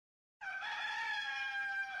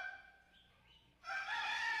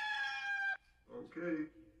Welcome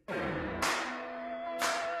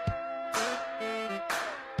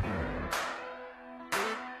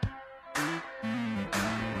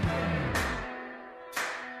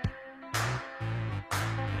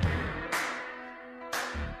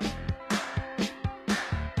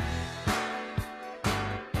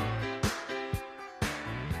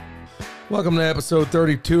to episode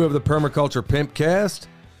 32 of the Permaculture Pimpcast,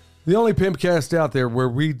 the only pimpcast out there where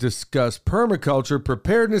we discuss permaculture,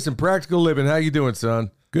 preparedness, and practical living. How you doing,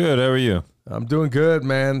 son? Good. How are you? I'm doing good,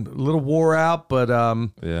 man. A little wore out, but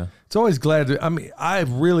yeah, it's always glad to. I mean, I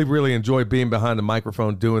really enjoy being behind the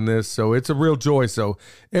microphone doing this, so it's a real joy. So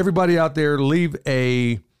everybody out there, leave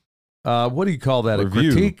a what do you call that?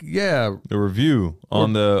 Review. A critique? Yeah, a review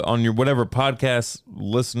on your whatever podcast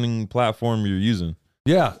listening platform you're using.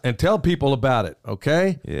 Yeah, and tell people about it,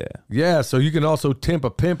 okay? Yeah, so you can also temp a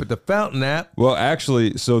pimp at the Fountain app. Well,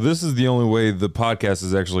 actually, so this is the only way the podcast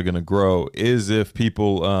is actually going to grow is if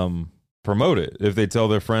people promote it. If they tell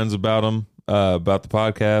their friends about them, about the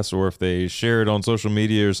podcast, or if they share it on social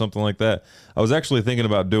media or something like that. I was actually thinking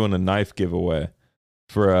about doing a knife giveaway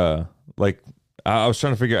for I was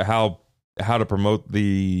trying to figure out how to promote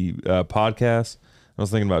the podcast. I was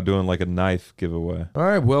thinking about doing like a knife giveaway. All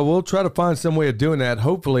right, well, we'll try to find some way of doing that.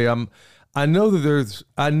 Hopefully, I know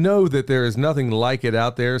that there is nothing like it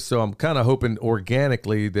out there, so I'm kind of hoping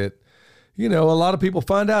organically that, a lot of people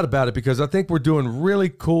find out about it, because I think we're doing really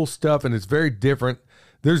cool stuff and it's very different.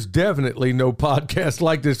 There's definitely no podcast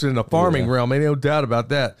like this in the farming realm, ain't no doubt about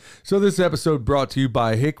that. So this episode brought to you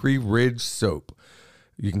by Hickory Ridge Soap.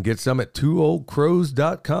 You can get some at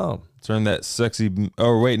twooldcrows.com. Turn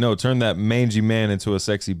that mangy man into a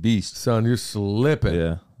sexy beast. Son, you're slipping.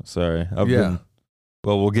 Yeah, sorry. Well,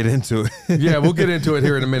 we'll get into it. Yeah, we'll get into it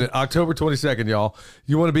here in a minute. October 22nd, y'all.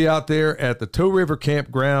 You want to be out there at the Toe River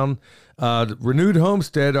Campground, Renewed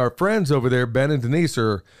Homestead. Our friends over there, Ben and Denise,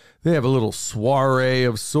 they have a little soiree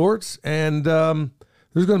of sorts, and there's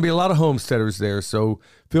going to be a lot of homesteaders there. So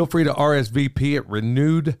feel free to RSVP at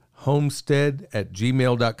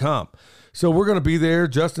renewedhomestead@gmail.com. So we're going to be there.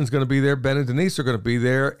 Justin's going to be there. Ben and Denise are going to be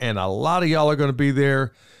there. And a lot of y'all are going to be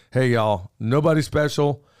there. Hey, y'all, nobody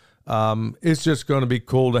special. It's just going to be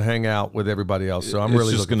cool to hang out with everybody else. So I'm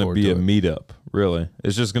really looking forward to it. It's just going to be a meetup, really.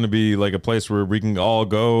 It's just going to be like a place where we can all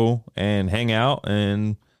go and hang out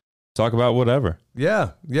and talk about whatever.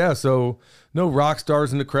 Yeah. So no rock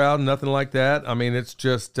stars in the crowd, nothing like that. I mean, it's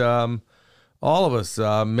just all of us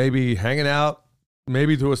maybe hanging out.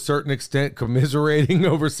 Maybe to a certain extent commiserating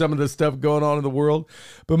over some of the stuff going on in the world,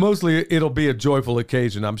 but mostly it'll be a joyful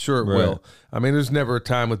occasion. I'm sure it will. I mean, there's never a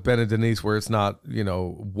time with Ben and Denise where it's not,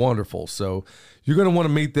 wonderful. So you're going to want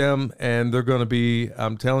to meet them, and they're going to be,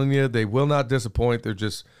 I'm telling you, they will not disappoint. They're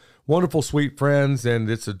just wonderful, sweet friends, and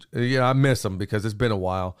I miss them because it's been a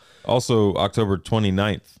while. Also, October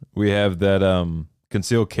 29th, we have that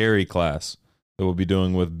concealed carry class that we'll be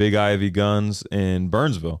doing with Big Ivy Guns in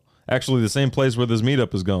Burnsville. Actually, the same place where this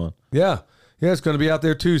meetup is going. Yeah, it's going to be out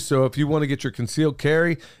there too. So if you want to get your concealed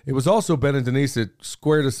carry, it was also Ben and Denise that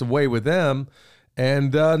squared us away with them.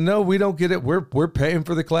 And no, we don't get it. We're paying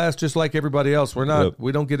for the class just like everybody else. We're not. Yep.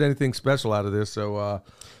 We don't get anything special out of this. So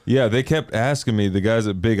yeah, they kept asking me, the guys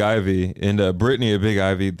at Big Ivy and Brittany at Big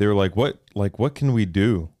Ivy. They were like, "What can we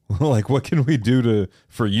do? Like, what can we do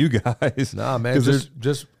for you guys?" Nah, man,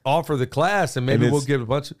 just offer the class, and maybe we'll get a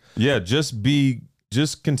bunch of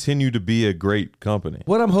Just continue to be a great company.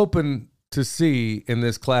 What I'm hoping to see in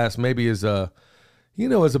this class maybe is a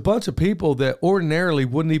bunch of people that ordinarily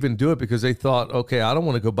wouldn't even do it because they thought, okay, I don't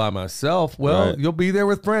want to go by myself. Well, You'll be there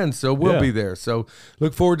with friends, so we'll be there. So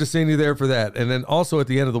look forward to seeing you there for that. And then also at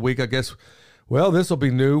the end of the week, I guess, this will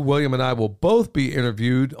be new. William and I will both be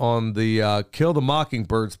interviewed on the Kill the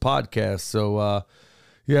Mockingbirds podcast. So,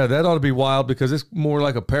 yeah, that ought to be wild because it's more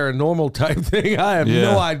like a paranormal type thing. I have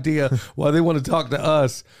no idea why they want to talk to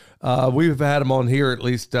us. We've had them on here at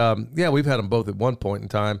least. We've had them both at one point in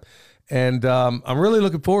time. And I'm really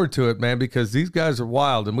looking forward to it, man, because these guys are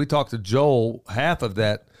wild. And we talked to Joel, half of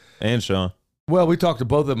that. And Sean. Well, we talked to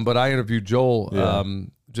both of them, but I interviewed Joel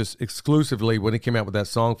just exclusively when he came out with that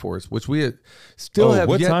song for us, which we still have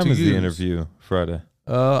yet to use. What time is the interview Friday?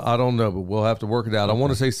 I don't know, but we'll have to work it out. Okay. I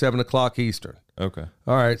want to say 7:00 Eastern. Okay.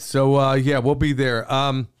 All right. So, we'll be there.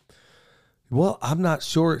 Well, I'm not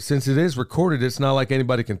sure. Since it is recorded, it's not like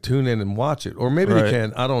anybody can tune in and watch it. Or maybe they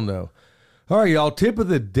can. I don't know. All right, y'all. Tip of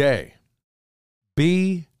the day.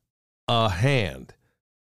 Be a hand.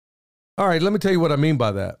 All right, let me tell you what I mean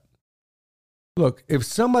by that. Look, if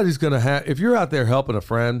somebody's going to if you're out there helping a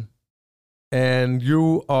friend and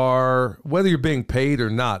you are, whether you're being paid or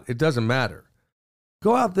not, it doesn't matter.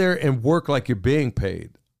 Go out there and work like you're being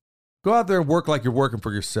paid. Go out there and work like you're working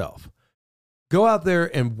for yourself. Go out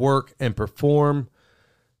there and work and perform.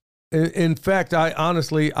 In fact, I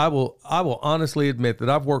will honestly admit that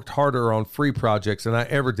I've worked harder on free projects than I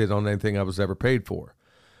ever did on anything I was ever paid for.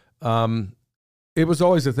 It was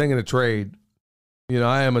always a thing in a trade. You know,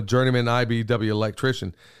 I am a journeyman IBEW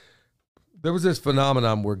electrician. There was this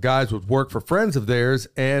phenomenon where guys would work for friends of theirs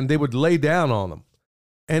and they would lay down on them.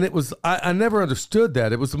 And it was, I never understood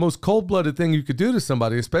that. It was the most cold-blooded thing you could do to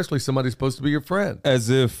somebody, especially somebody supposed to be your friend. As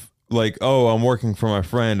if, like, oh, I'm working for my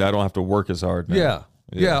friend, I don't have to work as hard now.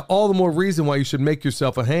 Yeah. All the more reason why you should make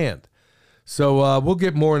yourself a hand. So we'll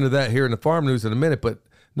get more into that here in the farm news in a minute. But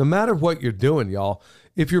no matter what you're doing, y'all,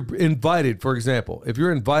 if you're invited, for example, if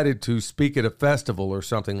you're invited to speak at a festival or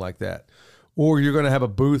something like that, or you're going to have a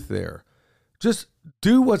booth there, just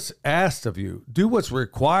do what's asked of you. Do what's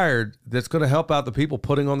required that's going to help out the people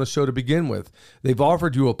putting on the show to begin with. They've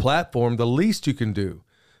offered you a platform. The least you can do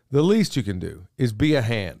is be a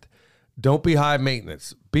hand. Don't be high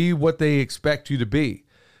maintenance. Be what they expect you to be.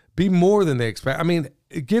 Be more than they expect. I mean,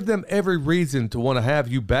 give them every reason to want to have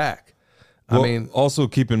you back. Well, I mean, also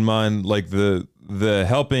keep in mind, like, the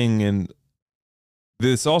helping, and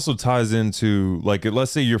this also ties into, like,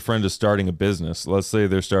 let's say your friend is starting a business. Let's say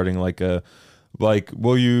they're starting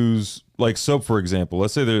we'll use like soap, for example.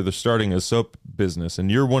 Let's say they're starting a soap business and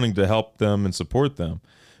you're wanting to help them and support them,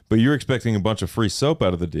 but you're expecting a bunch of free soap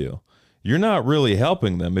out of the deal. You're not really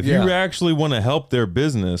helping them. If you actually want to help their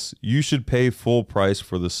business, you should pay full price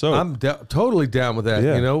for the soap. I'm totally down with that.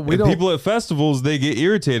 Yeah. You know, people at festivals, they get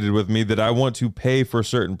irritated with me that I want to pay for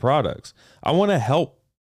certain products. I want to help,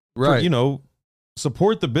 right?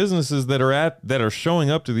 Support the businesses that are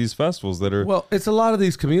showing up to these festivals that are. Well, it's a lot of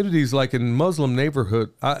these communities, like in Muslim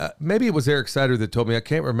neighborhood. Maybe it was Eric Sider that told me. I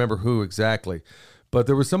can't remember who exactly, but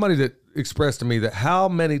there was somebody that expressed to me that how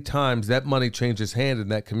many times that money changes hand in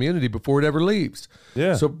that community before it ever leaves.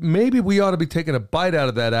 Yeah. So maybe we ought to be taking a bite out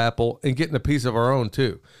of that apple and getting a piece of our own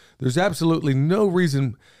too. There's absolutely no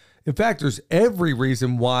reason. In fact, there's every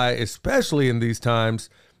reason why, especially in these times,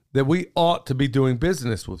 that we ought to be doing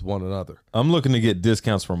business with one another. I'm looking to get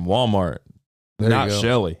discounts from Walmart, not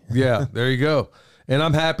Shelley. Yeah, there you go. And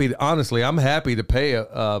I'm happy to pay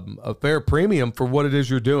a fair premium for what it is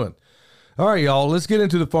you're doing. All right, y'all, let's get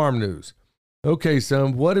into the farm news. Okay,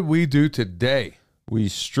 son, what did we do today? We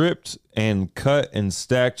stripped and cut and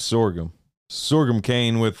stacked sorghum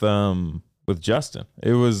cane with Justin.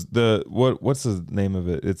 It was what's the name of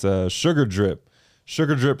it? It's a sugar drip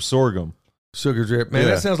sorghum. Sugar drip, man.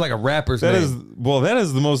 Yeah. That sounds like a rapper's name. That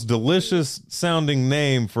is the most delicious sounding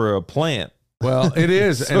name for a plant. Well, it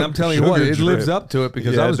is, and I'm telling you what, it lives up to it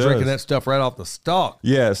because I was drinking that stuff right off the stalk.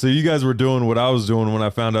 Yeah, so you guys were doing what I was doing when I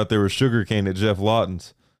found out there was sugar cane at Jeff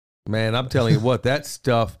Lawton's. Man, I'm telling you what, that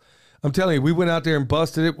stuff. I'm telling you, we went out there and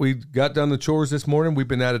busted it. We got done the chores this morning. We've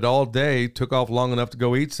been at it all day. Took off long enough to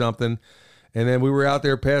go eat something, and then we were out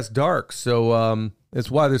there past dark. So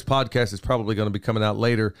that's why this podcast is probably going to be coming out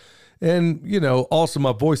later. And, also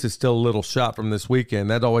my voice is still a little shot from this weekend.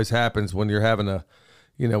 That always happens when you're having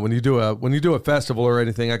when you do a festival or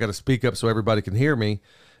anything, I got to speak up so everybody can hear me.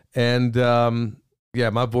 And,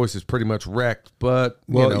 my voice is pretty much wrecked, but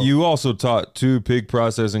you also taught 2 pig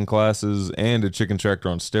processing classes and a chicken tractor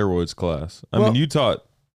on steroids class. I mean, you taught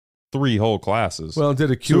 3 whole classes. Well, did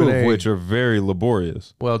a Q&A. 2 of which are very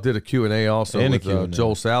laborious. Well, did a Q&A also with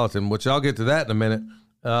Joel Salatin, which I'll get to that in a minute.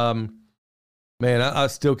 Man, I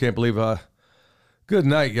still can't believe good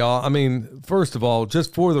night, y'all. I mean, first of all,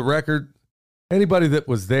 just for the record, anybody that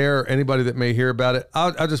was there, anybody that may hear about it,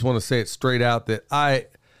 I just want to say it straight out that I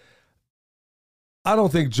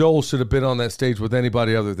don't think Joel should have been on that stage with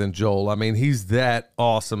anybody other than Joel. I mean, he's that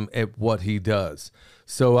awesome at what he does.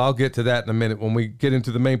 So I'll get to that in a minute when we get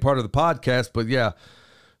into the main part of the podcast. But yeah,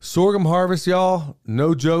 sorghum harvest, y'all,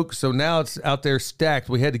 no joke. So now it's out there stacked.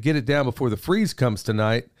 We had to get it down before the freeze comes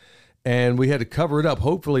tonight. And we had to cover it up.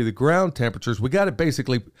 Hopefully the ground temperatures, we got it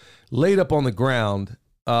basically laid up on the ground.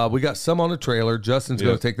 We got some on the trailer. Justin's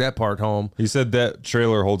going to take that part home. He said that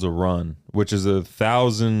trailer holds a run, which is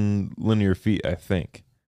 1,000 linear feet, I think.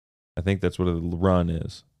 I think that's what a run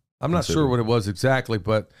is. I'm not sure what it was exactly,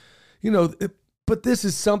 but, but this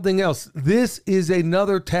is something else. This is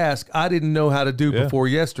another task I didn't know how to do before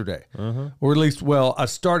yesterday. Or at least, I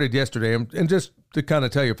started yesterday. And just to kind of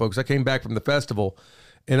tell you, folks, I came back from the festival,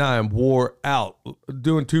 and I am wore out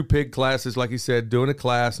doing 2 pig classes, like he said, doing a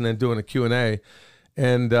class and then doing a Q&A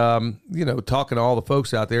and, talking to all the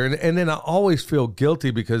folks out there. And then I always feel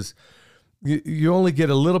guilty because you only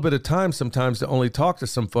get a little bit of time sometimes to only talk to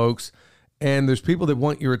some folks. And there's people that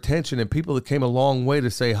want your attention and people that came a long way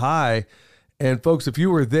to say hi. And folks, if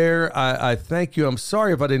you were there, I thank you. I'm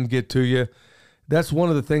sorry if I didn't get to you. That's one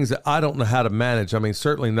of the things that I don't know how to manage. I mean,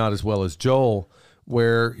 certainly not as well as Joel,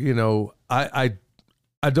 where, you know, I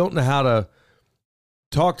don't know how to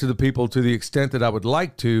talk to the people to the extent that I would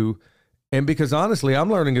like to. And because honestly,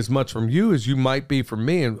 I'm learning as much from you as you might be from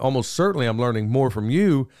me. And almost certainly I'm learning more from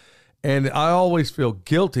you. And I always feel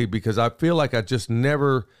guilty because I feel like I just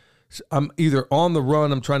never, I'm either on the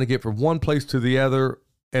run, I'm trying to get from one place to the other.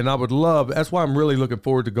 And I would love, that's why I'm really looking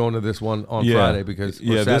forward to going to this one on Friday because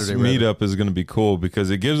Saturday, this meetup is going to be cool because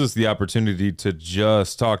it gives us the opportunity to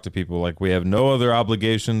just talk to people. Like we have no other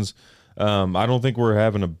obligations. I don't think we're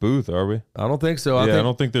having a booth, are we? I don't think so. I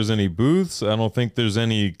don't think there's any booths. I don't think there's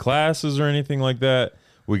any classes or anything like that.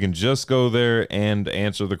 We can just go there and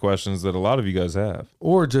answer the questions that a lot of you guys have.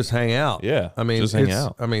 Or just hang out. Yeah, I mean, just hang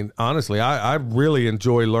out. I mean, honestly, I really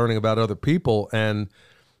enjoy learning about other people and,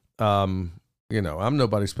 you know, I'm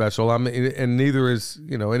nobody special. And neither is,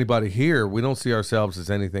 you know, anybody here. We don't see ourselves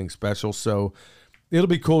as anything special. So it'll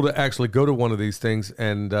be cool to actually go to one of these things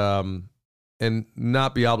and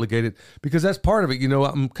not be obligated because that's part of it. You know,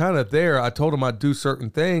 I'm kind of there. I told them I'd do certain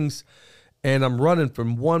things and I'm running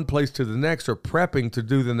from one place to the next or prepping to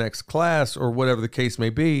do the next class or whatever the case may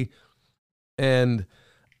be. And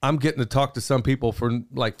I'm getting to talk to some people for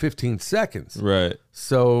like 15 seconds. Right.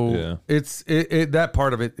 So it's that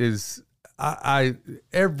part of it is, I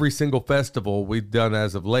every single festival we've done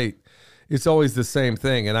as of late, it's always the same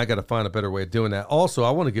thing, and I got to find a better way of doing that. Also, I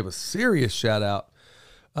want to give a serious shout out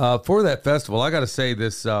for that festival. I got to say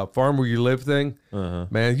this Farm Where You Live thing,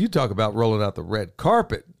 man, you talk about rolling out the red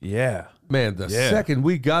carpet. Yeah. Man, the second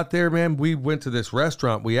we got there, man, we went to this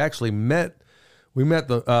restaurant. We actually met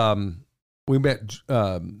the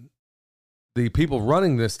people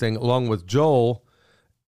running this thing along with Joel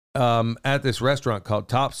at this restaurant called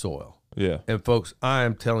Topsoil. Yeah. And folks, I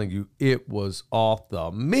am telling you, it was off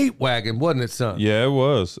the meat wagon, wasn't it, son? Yeah, it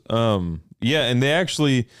was. Yeah, and they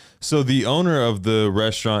actually, so the owner of the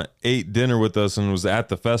restaurant ate dinner with us and was at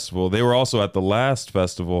the festival. They were also at the last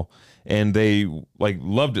festival, and they like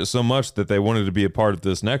loved it so much that they wanted to be a part of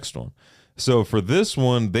this next one. So for this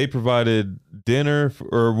one, they provided dinner,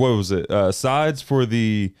 or what was it, sides for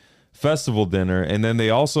the festival dinner, and then they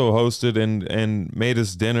also hosted and made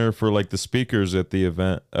us dinner for like the speakers at the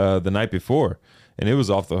event the night before, and it was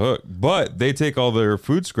off the hook. But they take all their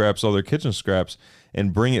food scraps, all their kitchen scraps,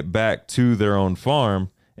 and bring it back to their own farm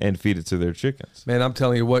and feed it to their chickens. Man, I'm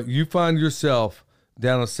telling you what, you find yourself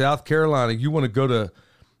down in South Carolina,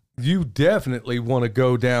 you definitely want to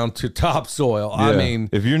go down to Topsoil. Yeah. I mean,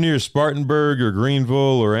 if you're near Spartanburg or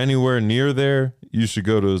Greenville or anywhere near there, you should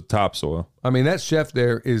go to Topsoil. I mean, that chef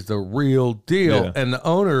there is the real deal. Yeah. And the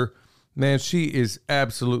owner, man, she is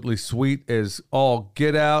absolutely sweet as all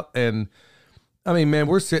get out. And I mean, man,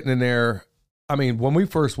 we're sitting in there. I mean, when we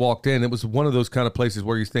first walked in, it was one of those kind of places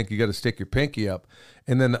where you think you got to stick your pinky up.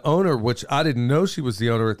 And then the owner, which I didn't know she was the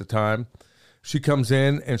owner at the time, she comes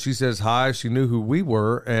in and she says hi. She knew who we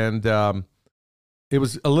were. And it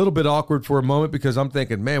was a little bit awkward for a moment because I'm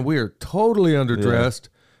thinking, man, we are totally underdressed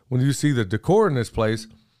when you see the decor in this place.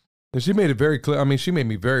 And she made it very clear. I mean, she made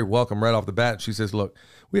me very welcome right off the bat. She says, look,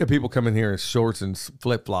 we have people coming here in shorts and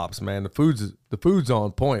flip-flops, man. The food's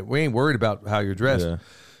on point. We ain't worried about how you're dressed. Yeah.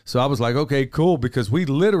 So I was like, okay, cool, because we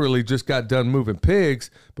literally just got done moving pigs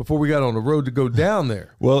before we got on the road to go down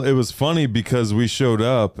there. Well, it was funny because we showed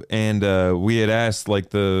up and we had asked like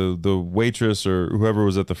the waitress or whoever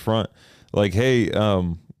was at the front, like, hey,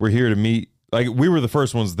 we're here to meet. Like, we were the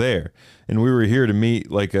first ones there, and we were here to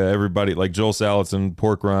meet like everybody, like Joel Salatin,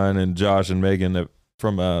 Pork Rind, and Josh and Megan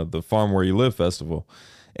from the Farm Where You Live festival.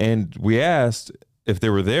 And we asked if they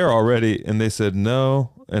were there already, and they said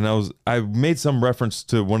no. And I made some reference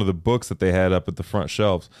to one of the books that they had up at the front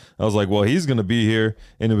shelves. I was like, well, he's going to be here.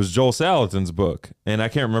 And it was Joel Salatin's book. And I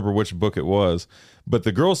can't remember which book it was. But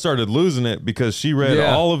the girl started losing it because she read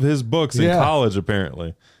all of his books in college,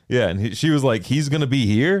 apparently. Yeah, and she was like, he's going to be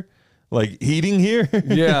here? Like, eating here?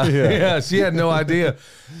 Yeah, she had no idea.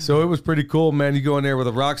 So it was pretty cool, man. You go in there with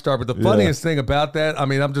a rock star. But the funniest thing about that, I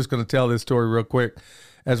mean, I'm just going to tell this story real quick.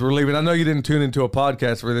 As we're leaving, I know you didn't tune into a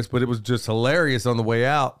podcast for this, but it was just hilarious on the way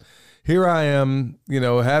out. Here I am,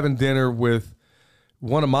 having dinner with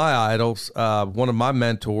one of my idols, one of my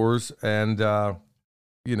mentors, and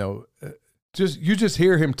you just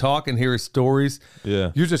hear him talk and hear his stories.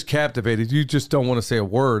 Yeah, you're just captivated. You just don't want to say a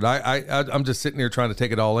word. I'm just sitting here trying to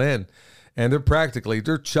take it all in, and they're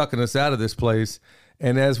chucking us out of this place.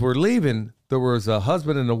 And as we're leaving, there was a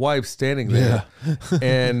husband and a wife standing there,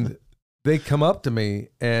 and they come up to me,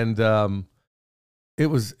 and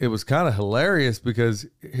it was kind of hilarious because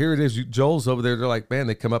here it is. Joel's over there. They're like, man,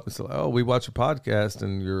 they come up and say, oh, we watch your podcast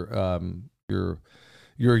and your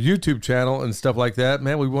YouTube channel and stuff like that.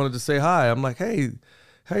 Man, we wanted to say hi. I'm like, hey,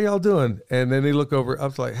 how y'all doing? And then they look over. I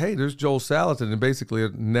was like, hey, there's Joel Salatin, and basically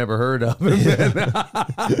I'd never heard of him.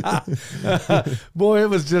 Boy, it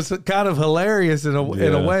was just kind of hilarious in a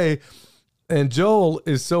way. And Joel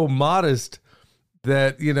is so modest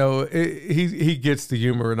that, you know, he gets the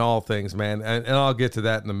humor in all things, man. And I'll get to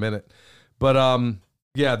that in a minute. But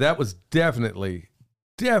yeah, that was definitely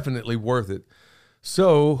worth it.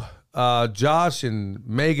 So Josh and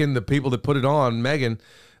Megan, the people that put it on, Megan,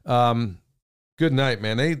 good night,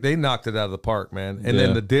 man. They knocked it out of the park, man. And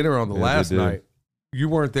then the dinner on the last night, you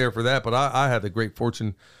weren't there for that, but I had the great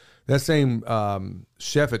fortune. That same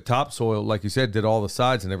chef at Topsoil, like you said, did all the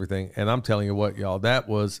sides and everything. And I'm telling you what, y'all, that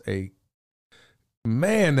was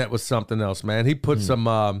that was something else, man. He put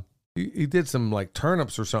some, he did some like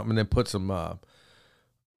turnips or something and then put some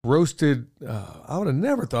roasted, I would have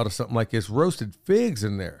never thought of something like this, roasted figs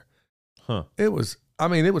in there. Huh. It was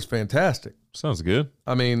fantastic. Sounds good.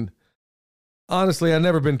 I mean, honestly, I've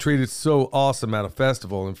never been treated so awesome at a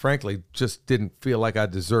festival, and frankly, just didn't feel like I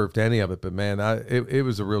deserved any of it. But man, it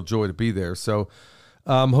was a real joy to be there. So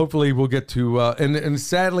hopefully we'll get to, and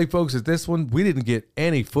sadly, folks, at this one, we didn't get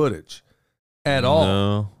any footage at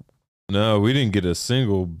all. No, we didn't get a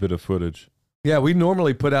single bit of footage. Yeah, we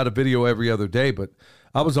normally put out a video every other day, but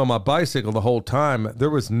I was on my bicycle the whole time.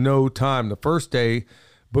 There was no time. The first day,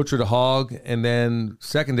 butchered a hog, and then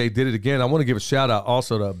second day did it again. I want to give a shout out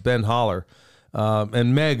also to Ben Holler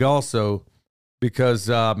and Meg also, because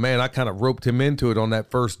man, I kind of roped him into it on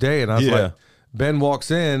that first day, and I was like, Ben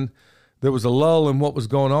walks in, there was a lull in what was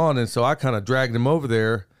going on, and so I kind of dragged him over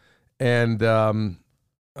there, and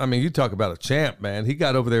I mean, you talk about a champ, man. He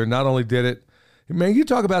got over there, not only did it, man, you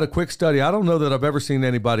talk about a quick study. I don't know that I've ever seen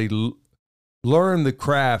anybody learn the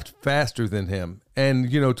craft faster than him.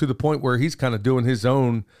 And, you know, to the point where he's kind of doing his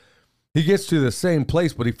own, he gets to the same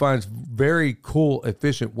place, but he finds very cool,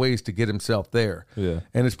 efficient ways to get himself there. Yeah.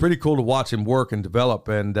 And it's pretty cool to watch him work and develop.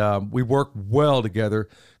 And we work well together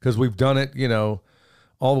because we've done it, you know,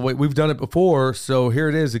 all the way. We've done it before. So here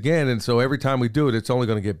it is again. And so every time we do it, it's only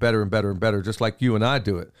going to get better and better and better, just like you and I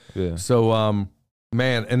do it. Yeah. So,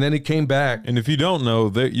 man, and then he came back. And if you don't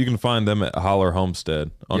know, you can find them at Holler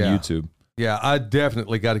Homestead on YouTube. Yeah, I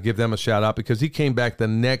definitely got to give them a shout out because he came back the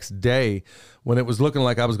next day when it was looking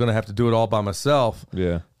like I was going to have to do it all by myself.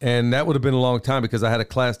 Yeah. And that would have been a long time because I had a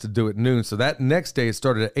class to do at noon. So that next day it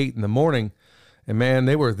started at 8 in the morning. And man,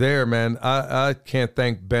 they were there, man. I can't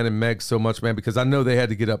thank Ben and Meg so much, man, because I know they had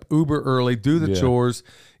to get up uber early, do the chores,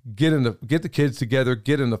 get the kids together,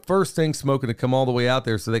 get in the first thing smoking to come all the way out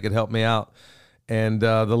there so they could help me out. And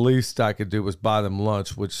the least I could do was buy them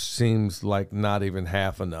lunch, which seems like not even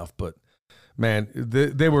half enough, but man,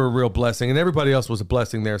 they were a real blessing, and everybody else was a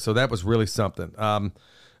blessing there, so that was really something. All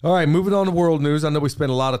right, moving on to world news. I know we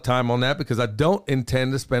spent a lot of time on that because I don't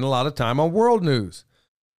intend to spend a lot of time on world news.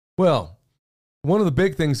 Well, one of the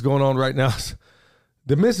big things going on right now is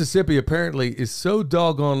the Mississippi apparently is so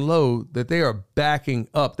doggone low that they are backing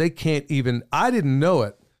up. They can't even, I didn't know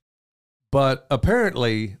it, but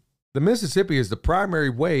apparently the Mississippi is the primary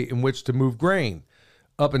way in which to move grain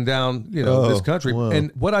up and down, you know, this country. Wow.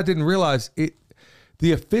 And what I didn't realize,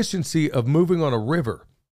 the efficiency of moving on a river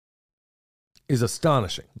is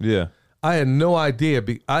astonishing. Yeah. I had no idea.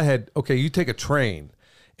 You take a train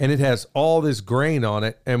and it has all this grain on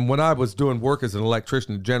it. And when I was doing work as an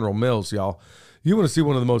electrician at General Mills, y'all, you want to see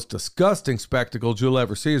one of the most disgusting spectacles you'll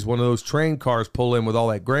ever see is one of those train cars pull in with all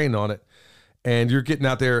that grain on it. And you're getting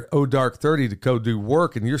out there, dark 30 to go do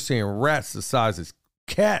work, and you're seeing rats the size of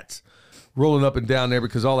cats rolling up and down there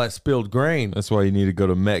because all that spilled grain. That's why you need to go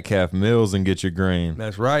to Metcalf Mills and get your grain.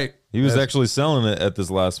 That's right. He was actually selling it at this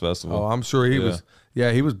last festival. Oh, I'm sure he was.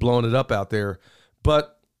 Yeah, he was blowing it up out there.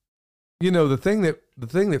 But you know, the thing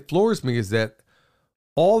that floors me is that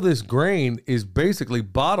all this grain is basically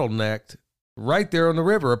bottlenecked right there on the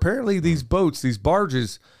river. Apparently, these boats, these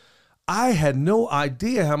barges, I had no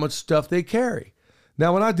idea how much stuff they carry.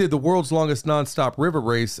 Now, when I did the world's longest nonstop river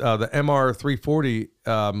race, the MR 340.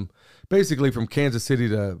 Basically from Kansas City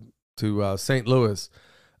to St. Louis,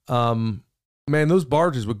 man, those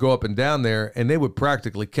barges would go up and down there, and they would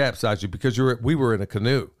practically capsize you because we were in a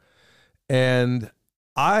canoe. And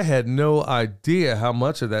I had no idea how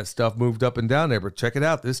much of that stuff moved up and down there. But check it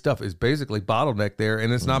out. This stuff is basically bottlenecked there,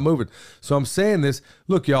 and it's not moving. So I'm saying this.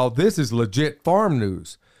 Look, y'all, this is legit farm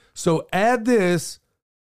news. So add this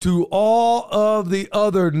to all of the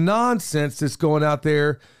other nonsense that's going out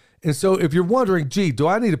there. And so if you're wondering, gee, do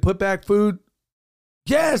I need to put back food?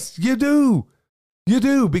 Yes, you do. You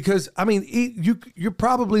do, because, I mean, you're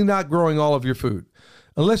probably not growing all of your food.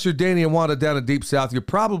 Unless you're Danny and Wanda down in Deep South, you're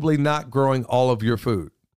probably not growing all of your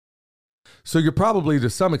food. So you're probably, to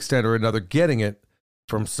some extent or another, getting it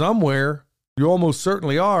from somewhere. You almost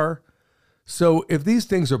certainly are. So if these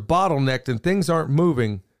things are bottlenecked and things aren't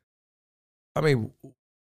moving, I mean,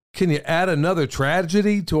 can you add another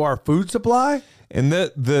tragedy to our food supply? And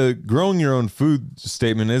that the growing your own food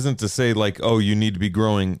statement isn't to say like, oh, you need to be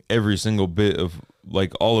growing every single bit of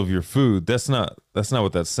like all of your food. That's not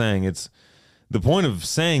what that's saying. It's the point of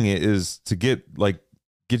saying it is to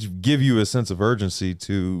give you a sense of urgency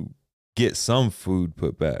to get some food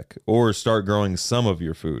put back or start growing some of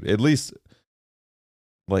your food, at least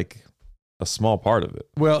like a small part of it.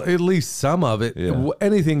 Well, at least some of it. Yeah.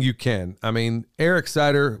 Anything you can. I mean, Eric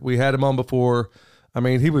Sider, we had him on before. I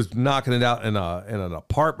mean, he was knocking it out in an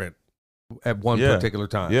apartment at one particular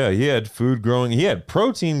time. Yeah, he had food growing. He had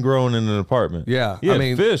protein growing in an apartment. Yeah. He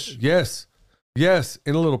had fish. Yes,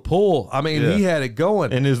 in a little pool. I mean, he had it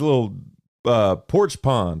going. In his little porch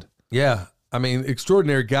pond. Yeah. I mean,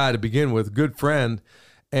 extraordinary guy to begin with, good friend.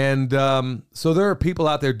 And so there are people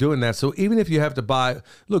out there doing that. So even if you have to buy,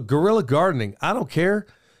 look, guerrilla gardening, I don't care.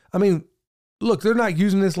 I mean, look, they're not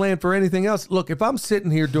using this land for anything else. Look, if I'm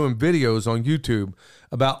sitting here doing videos on YouTube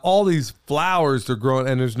about all these flowers they're growing,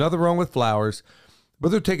 and there's nothing wrong with flowers,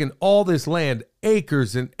 but they're taking all this land,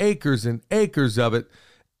 acres and acres and acres of it,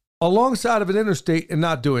 alongside of an interstate and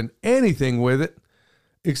not doing anything with it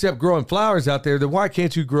except growing flowers out there, then why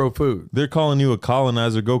can't you grow food? They're calling you a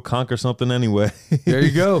colonizer. Go conquer something anyway. There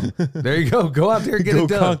you go. There you go. Go out there and get it done.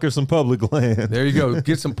 Go conquer some public land. There you go.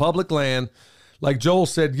 Get some public land. Like Joel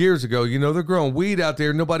said years ago, they're growing weed out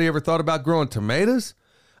there. Nobody ever thought about growing tomatoes.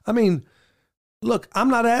 I mean, look, I'm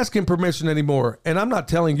not asking permission anymore, and I'm not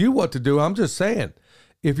telling you what to do. I'm just saying,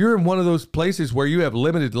 if you're in one of those places where you have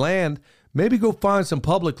limited land, maybe go find some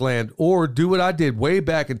public land or do what I did way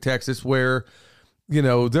back in Texas where,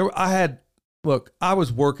 I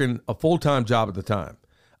was working a full-time job at the time.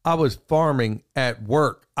 I was farming at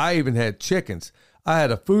work. I even had chickens. I had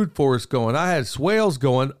a food forest going. I had swales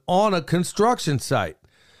going on a construction site.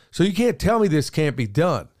 So you can't tell me this can't be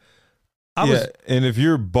done. And if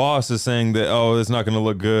your boss is saying that, oh, it's not going to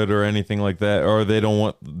look good or anything like that, or they don't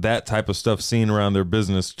want that type of stuff seen around their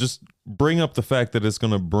business, just bring up the fact that it's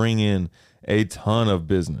going to bring in a ton of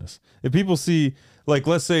business. If people see, like,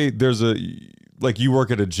 let's say you work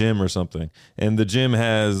at a gym or something, and the gym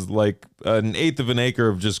has like an eighth of an acre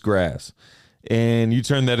of just grass, and you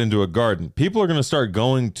turn that into a garden. People are going to start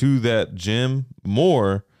going to that gym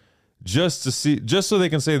more just so they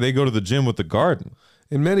can say they go to the gym with the garden.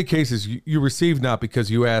 In many cases, you receive not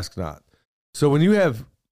because you ask not. So when you have,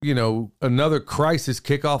 another crisis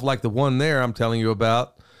kickoff like the one there I'm telling you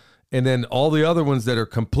about, and then all the other ones that are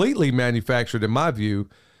completely manufactured, in my view,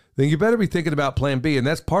 then you better be thinking about plan B. And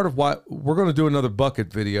that's part of why we're going to do another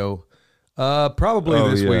bucket video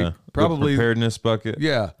probably this week. Probably the preparedness bucket.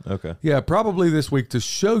 Yeah. Okay. Yeah, probably this week to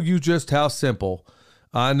show you just how simple.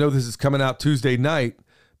 I know this is coming out Tuesday night,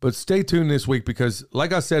 but stay tuned this week because,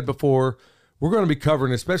 like I said before, we're going to be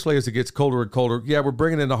covering, especially as it gets colder and colder. Yeah, we're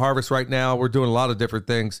bringing in the harvest right now. We're doing a lot of different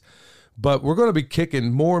things, but we're going to be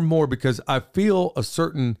kicking more and more because I feel a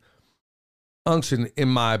certain unction in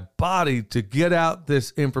my body to get out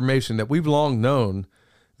this information that we've long known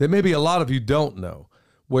that maybe a lot of you don't know.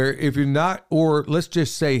 Where if you're not, or let's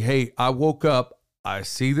just say, hey, I woke up, I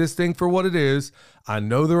see this thing for what it is. I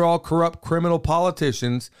know they're all corrupt criminal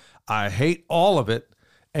politicians. I hate all of it.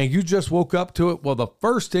 And you just woke up to it. Well, the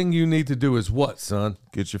first thing you need to do is what, son?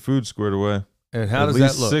 Get your food squared away. And how does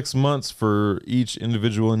that look? 6 months for each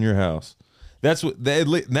individual in your house. That's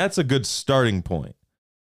a good starting point.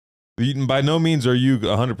 By no means are you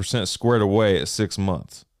 100% squared away at 6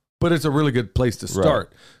 months. But it's a really good place to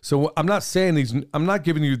start. Right. So I'm not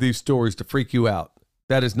giving you these stories to freak you out.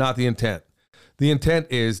 That is not the intent. The intent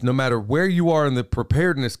is no matter where you are in the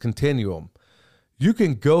preparedness continuum, you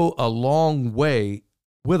can go a long way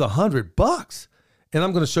with $100. And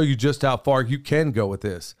I'm going to show you just how far you can go with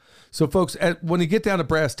this. So folks, when you get down to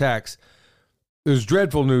brass tacks, there's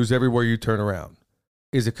dreadful news everywhere you turn around.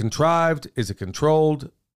 Is it contrived? Is it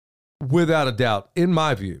controlled? Without a doubt, in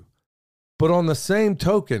my view. But on the same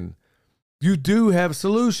token, you do have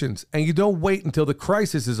solutions, and you don't wait until the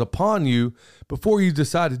crisis is upon you before you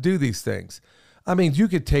decide to do these things. I mean, you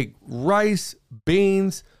could take rice,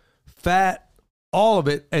 beans, fat, all of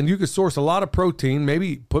it, and you could source a lot of protein,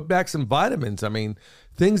 maybe put back some vitamins. I mean,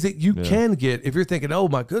 things that you can get if you're thinking, oh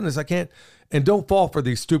my goodness, I can't. And don't fall for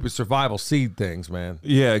these stupid survival seed things, man.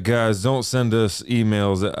 Yeah, guys, don't send us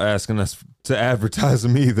emails asking us to advertise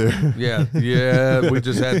them either. Yeah, we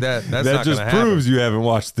just had that. That's that not just gonna proves happen. you haven't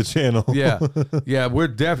watched the channel. Yeah, we're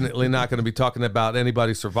definitely not going to be talking about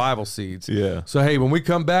anybody's survival seeds. Yeah. So, hey, when we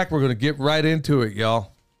come back, we're going to get right into it,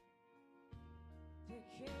 y'all.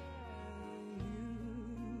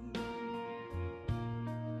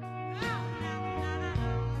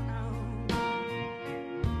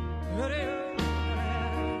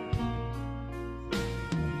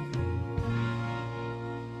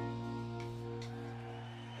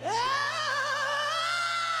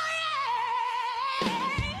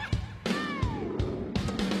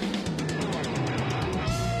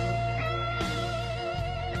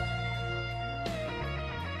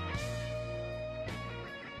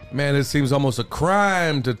 Man, it seems almost a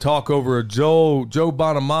crime to talk over a Joe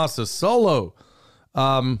Bonamassa solo.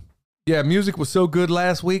 Yeah, music was so good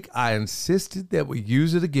last week, I insisted that we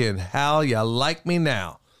use it again. How ya like me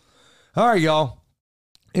now? All right, y'all.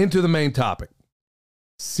 Into the main topic.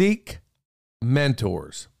 Seek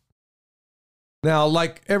mentors. Now,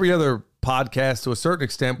 like every other podcast, to a certain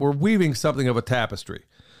extent, we're weaving something of a tapestry.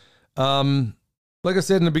 Like I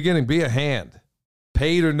said in the beginning, be a hand.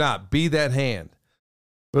 Paid or not, be that hand.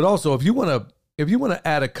 But also, if you want to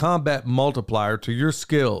add a combat multiplier to your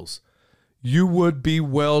skills, you would be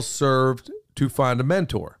well served to find a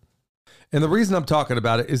mentor. And the reason I'm talking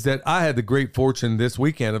about it is that I had the great fortune this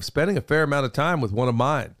weekend of spending a fair amount of time with one of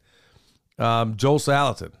mine, Joel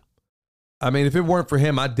Salatin. I mean, if it weren't for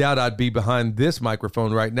him, I doubt I'd be behind this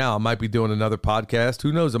microphone right now. I might be doing another podcast.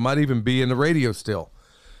 Who knows? I might even be in the radio still.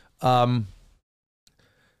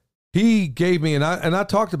 He gave me, and I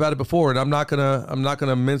talked about it before, and I'm not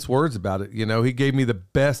gonna mince words about it. You know, he gave me the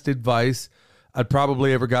best advice I'd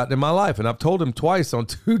probably ever gotten in my life, and I've told him twice on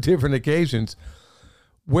 2 different occasions,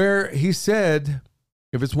 where he said,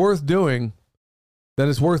 if it's worth doing, then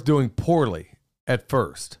it's worth doing poorly at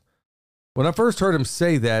first. When I first heard him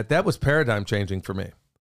say that, that was paradigm changing for me.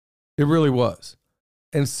 It really was,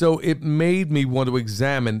 and so it made me want to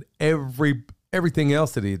examine everything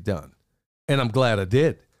else that he had done, and I'm glad I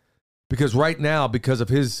did. Because right now, because of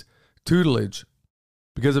his tutelage,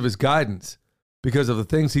 because of his guidance, because of the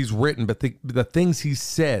things he's written, but the things he's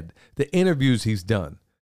said, the interviews he's done,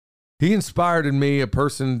 he inspired in me a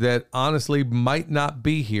person that honestly might not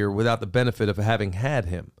be here without the benefit of having had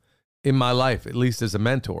him in my life, at least as a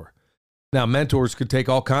mentor. Now, mentors could take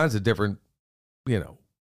all kinds of different,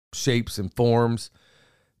 shapes and forms.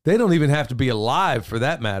 They don't even have to be alive for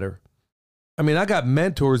that matter. I mean, I got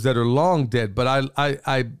mentors that are long dead, but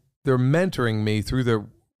they're mentoring me through their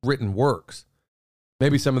written works,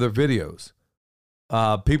 maybe some of their videos.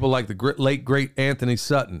 People like the late, great Anthony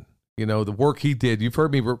Sutton, the work he did. You've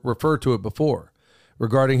heard me refer to it before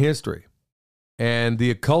regarding history and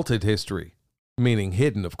the occulted history, meaning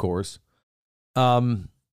hidden, of course. These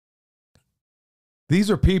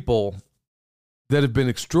are people that have been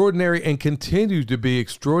extraordinary and continue to be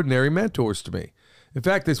extraordinary mentors to me. In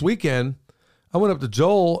fact, this weekend, I went up to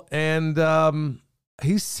Joel and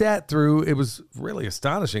he sat through, it was really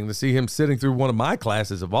astonishing to see him sitting through one of my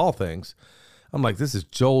classes of all things. I'm like, this is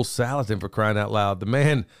Joel Salatin, for crying out loud. The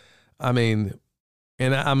man, and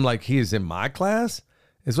I'm like, he is in my class?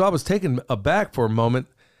 And so I was taken aback for a moment,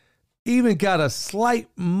 even got a slight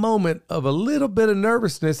moment of a little bit of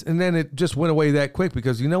nervousness, and then it just went away that quick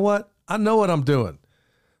because you know what? I know what I'm doing.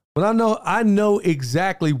 But I know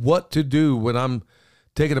exactly what to do when I'm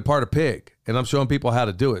taking apart a pig and I'm showing people how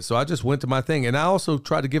to do it. So I just went to my thing. And I also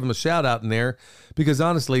tried to give him a shout out in there because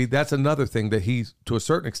honestly, that's another thing that he, to a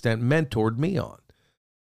certain extent, mentored me on.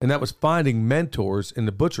 And that was finding mentors in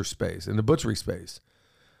the butchery space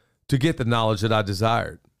to get the knowledge that I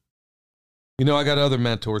desired. I got other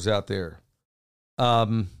mentors out there,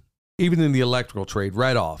 even in the electrical trade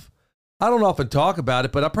right off. I don't often talk about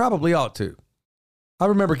it, but I probably ought to. I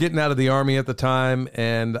remember getting out of the Army at the time,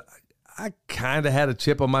 and I kind of had a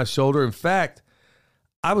chip on my shoulder. In fact,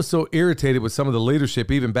 I was so irritated with some of the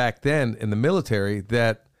leadership, even back then in the military,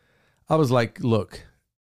 that I was like, look,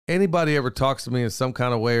 anybody ever talks to me in some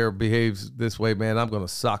kind of way or behaves this way, man, I'm going to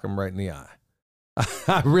sock them right in the eye.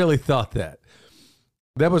 I really thought that.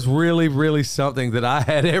 That was really, really something that I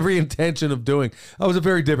had every intention of doing. I was a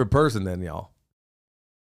very different person then, y'all.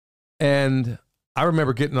 And I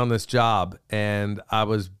remember getting on this job, and I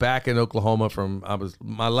was back in Oklahoma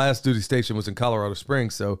my last duty station was in Colorado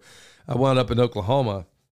Springs, so I wound up in Oklahoma,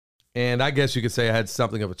 and I guess you could say I had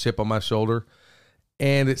something of a chip on my shoulder,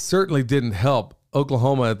 and it certainly didn't help.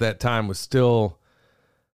 Oklahoma at that time was still,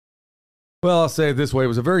 well, I'll say it this way, it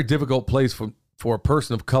was a very difficult place for for a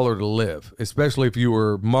person of color to live, especially if you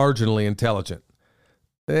were marginally intelligent.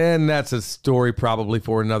 And that's a story probably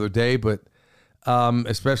for another day, but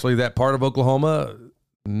especially that part of Oklahoma,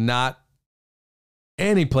 not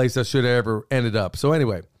any place I should have ever ended up. So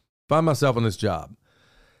anyway, find myself on this job.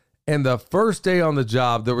 And the first day on the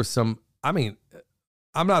job, there was some, I mean,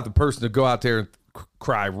 I'm not the person to go out there and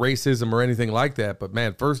cry racism or anything like that, but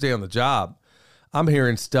man, first day on the job, I'm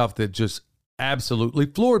hearing stuff that just absolutely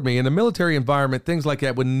floored me. In a military environment, things like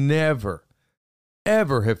that would never,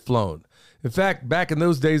 ever have flown. In fact, back in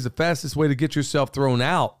those days, the fastest way to get yourself thrown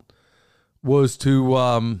out was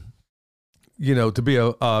to, to be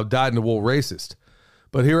a dyed-in-the-wool racist.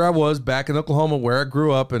 But here I was back in Oklahoma where I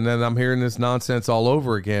grew up, and then I'm hearing this nonsense all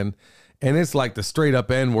over again. And it's like the straight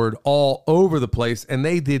up N-word all over the place. And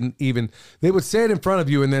they would say it in front of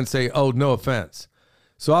you and then say, oh, no offense.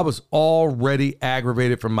 So I was already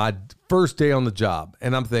aggravated from my first day on the job.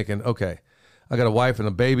 And I'm thinking, okay, I got a wife and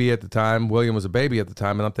a baby at the time. William was a baby at the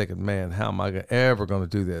time. And I'm thinking, man, how am I ever going to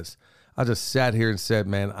do this? I just sat here and said,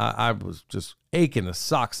 man, I was just aching to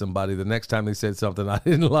sock somebody the next time they said something I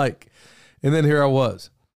didn't like. And then here I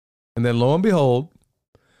was. And then lo and behold,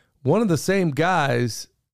 one of the same guys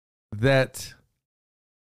that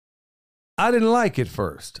I didn't like at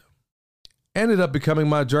first ended up becoming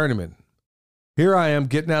my journeyman. Here I am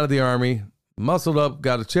getting out of the Army, muscled up,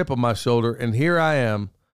 got a chip on my shoulder, and here I am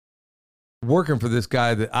working for this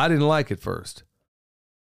guy that I didn't like at first.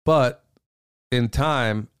 But in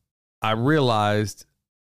time, I realized,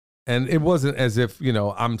 and it wasn't as if,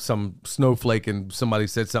 I'm some snowflake and somebody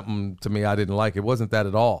said something to me I didn't like. It wasn't that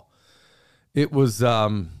at all. It was, I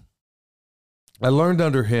learned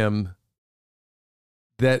under him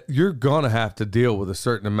that you're going to have to deal with a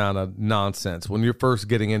certain amount of nonsense when you're first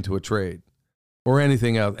getting into a trade or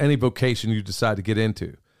anything else, any vocation you decide to get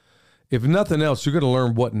into. If nothing else, you're going to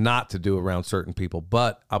learn what not to do around certain people.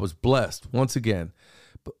 But I was blessed, once again,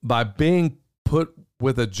 by being put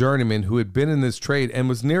with a journeyman who had been in this trade and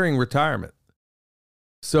was nearing retirement.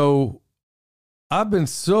 So I've been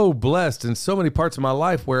so blessed in so many parts of my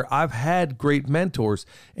life where I've had great mentors.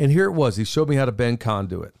 And here it was. He showed me how to bend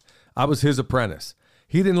conduit. I was his apprentice.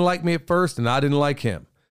 He didn't like me at first, and I didn't like him.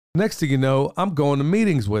 Next thing you know, I'm going to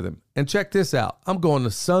meetings with him. And check this out. I'm going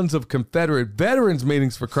to Sons of Confederate Veterans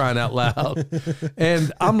meetings, for crying out loud.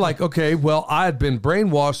 And I'm like, okay, well, I had been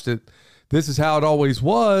brainwashed that this is how it always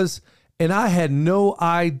was. And I had no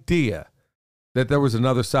idea that there was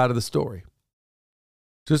another side of the story.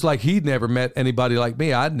 Just like he'd never met anybody like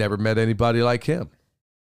me, I'd never met anybody like him.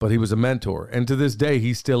 But he was a mentor. And to this day,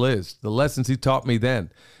 he still is. The lessons he taught me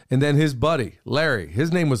then. And then his buddy, Larry,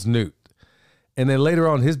 his name was Newt. And then later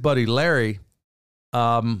on, his buddy, Larry,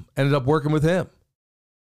 ended up working with him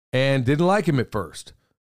and didn't like him at first.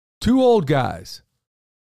 Two old guys.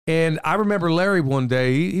 And I remember Larry one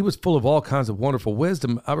day, he was full of all kinds of wonderful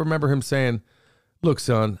wisdom. I remember him saying, look,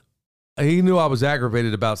 son, he knew I was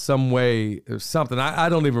aggravated about some way or something. I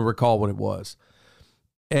don't even recall what it was.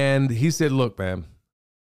 And he said, look, man,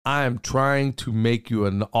 I am trying to make you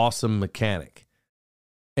an awesome mechanic.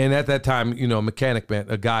 And at that time, a mechanic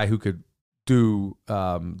meant a guy who could do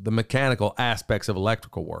the mechanical aspects of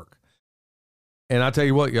electrical work. And I tell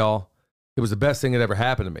you what, y'all, it was the best thing that ever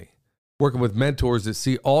happened to me. Working with mentors that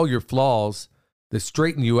see all your flaws, that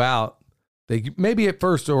straighten you out. They maybe at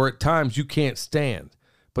first or at times you can't stand,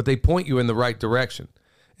 but they point you in the right direction.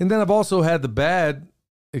 And then I've also had the bad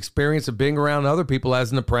experience of being around other people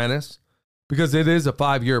as an apprentice, because it is a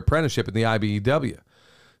 5-year apprenticeship in the IBEW.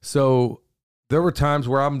 So there were times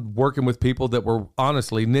where I'm working with people that were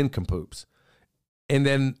honestly nincompoops. And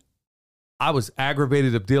then I was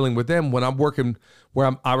aggravated of dealing with them when I'm working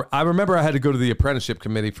where I remember I had to go to the apprenticeship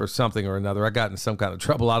committee for something or another. I got in some kind of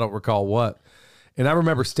trouble. I don't recall what. And I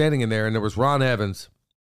remember standing in there, and there was Ron Evans.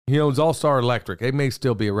 He owns All Star Electric. It may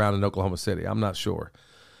still be around in Oklahoma City. I'm not sure.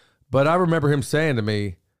 But I remember him saying to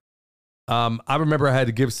me, I remember I had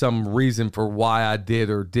to give some reason for why I did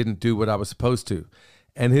or didn't do what I was supposed to.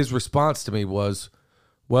 And his response to me was,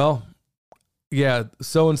 well, yeah,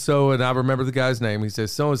 so-and-so, and I remember the guy's name. He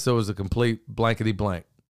says, so-and-so is a complete blankety blank.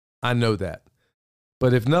 I know that.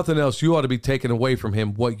 But if nothing else, you ought to be taking away from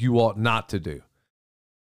him what you ought not to do.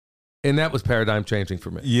 And that was paradigm changing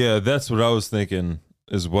for me. Yeah, that's what I was thinking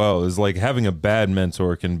as well. Is like having a bad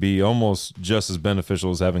mentor can be almost just as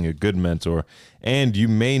beneficial as having a good mentor. And you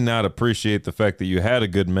may not appreciate the fact that you had a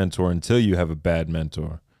good mentor until you have a bad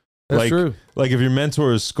mentor. That's true. Like if your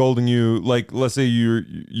mentor is scolding you, like let's say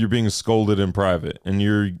you're being scolded in private and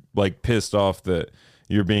you're like pissed off that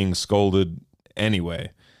you're being scolded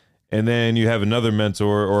anyway. And then you have another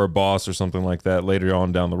mentor or a boss or something like that later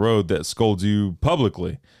on down the road that scolds you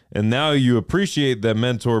publicly. And now you appreciate that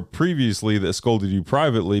mentor previously that scolded you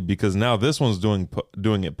privately because now this one's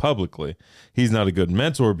doing it publicly. He's not a good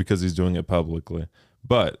mentor because he's doing it publicly.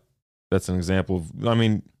 But that's an example of, I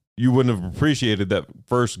mean, you wouldn't have appreciated that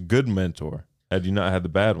first good mentor had you not had the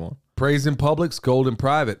bad one. Praise in public, scold in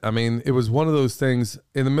private. I mean, it was one of those things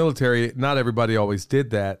in the military. Not everybody always did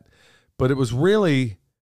that, but it was really,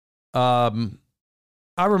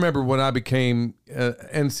 I remember when I became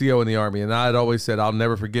NCO in the Army, and I had always said, I'll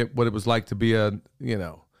never forget what it was like to be to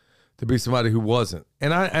be somebody who wasn't.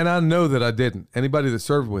 And I know that I didn't. Anybody that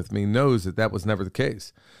served with me knows that that was never the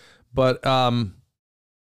case. But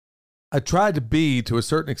I tried to be to a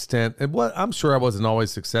certain extent, and I'm sure I wasn't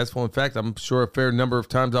always successful. In fact, I'm sure a fair number of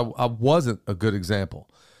times I wasn't a good example.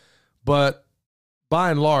 But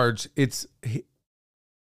by and large, it's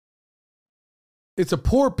a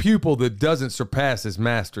poor pupil that doesn't surpass his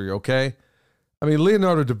master, okay? I mean,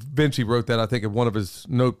 Leonardo da Vinci wrote that, I think, in one of his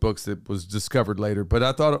notebooks that was discovered later, but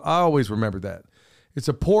I always remembered that. It's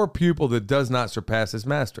a poor pupil that does not surpass his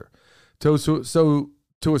master. So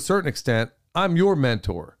to a certain extent, I'm your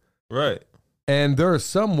mentor. Right. And there are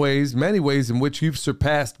many ways in which you've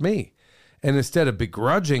surpassed me. And instead of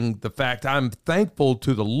begrudging the fact, I'm thankful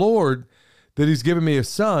to the Lord that he's given me a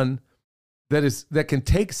son that can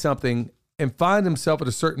take something and find himself at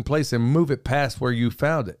a certain place and move it past where you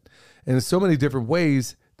found it. And in so many different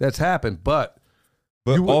ways that's happened. But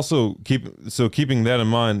also keeping that in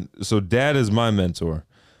mind, so dad is my mentor.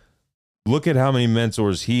 Look at how many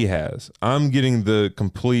mentors he has. I'm getting the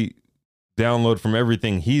complete download from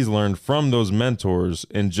everything he's learned from those mentors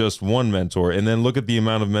in just one mentor. And then look at the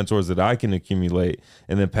amount of mentors that I can accumulate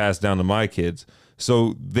and then pass down to my kids.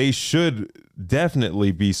 So they should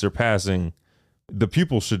definitely be surpassing. The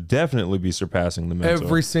pupil should definitely be surpassing the mentor.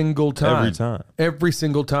 Every single time. Every time. Every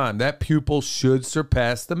single time. That pupil should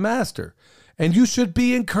surpass the master. And you should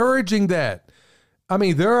be encouraging that. I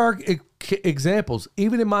mean, there are examples,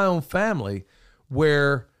 even in my own family,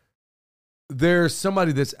 where there's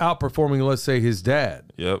somebody that's outperforming, let's say, his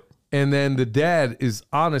dad. Yep. And then the dad is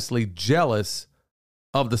honestly jealous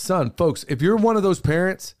of the son. Folks, if you're one of those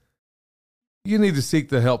parents, you need to seek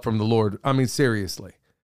the help from the Lord. I mean, seriously.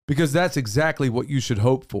 Because that's exactly what you should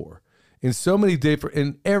hope for. In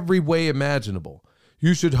every way imaginable.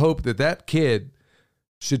 You should hope that kid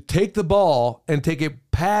should take the ball and take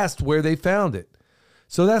it past where they found it.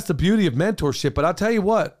 So that's the beauty of mentorship. But I'll tell you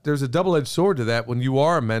what, there's a double-edged sword to that when you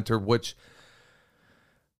are a mentor, which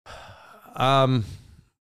I'll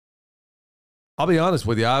be honest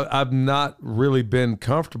with you, I've not really been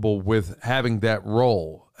comfortable with having that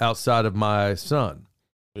role outside of my son.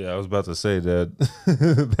 Yeah, I was about to say that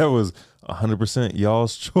that was 100%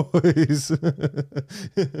 y'all's choice.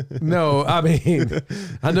 No, I mean,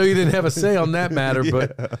 I know you didn't have a say on that matter,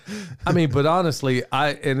 but I mean, but honestly,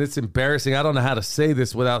 and it's embarrassing. I don't know how to say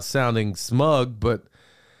this without sounding smug, but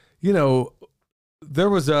there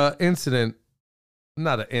was a incident,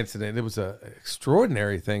 not an incident. It was an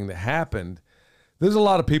extraordinary thing that happened. There's a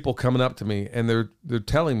lot of people coming up to me and they're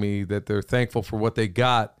telling me that they're thankful for what they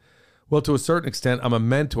got. Well, to a certain extent, I'm a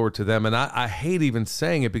mentor to them, and I hate even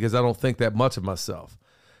saying it because I don't think that much of myself.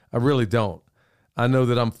 I really don't. I know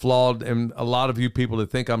that I'm flawed, and a lot of you people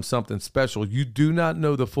that think I'm something special, you do not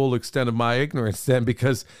know the full extent of my ignorance then,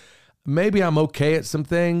 because maybe I'm okay at some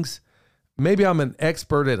things. Maybe I'm an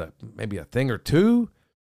expert at maybe a thing or two,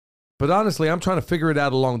 but honestly, I'm trying to figure it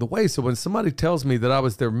out along the way. So when somebody tells me that I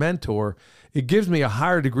was their mentor, it gives me a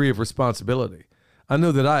higher degree of responsibility. I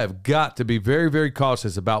know that I have got to be very, very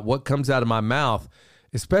cautious about what comes out of my mouth,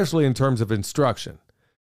 especially in terms of instruction,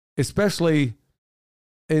 especially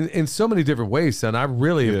in so many different ways, son. I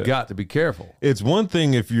really have got to be careful. It's one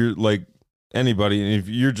thing if you're like anybody, if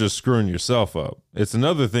you're just screwing yourself up. It's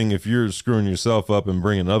another thing if you're screwing yourself up and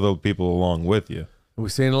bringing other people along with you. We're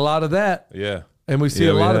seeing a lot of that. Yeah. And we see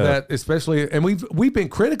a lot of that, especially, and we've been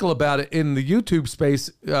critical about it in the YouTube space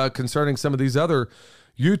concerning some of these other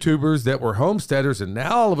YouTubers that were homesteaders, and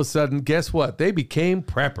now all of a sudden, guess what? They became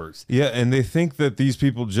preppers. Yeah, and they think that these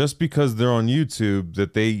people, just because they're on YouTube,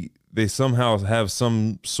 that they somehow have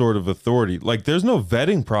some sort of authority. Like, there's no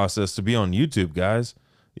vetting process to be on YouTube, guys.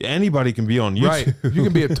 Anybody can be on YouTube. Right. You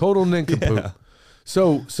can be a total nincompoop. Yeah.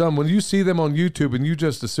 So, son, when you see them on YouTube and you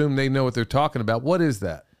just assume they know what they're talking about, what is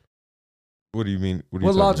that? What do you mean?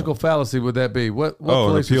 What logical fallacy would that be? What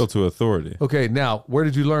an appeal to authority. Okay, now, where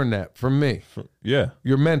did you learn that? From me. Yeah.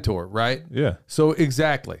 Your mentor, right? Yeah. So,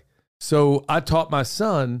 exactly. So, I taught my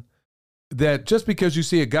son that just because you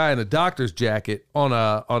see a guy in a doctor's jacket on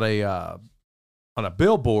a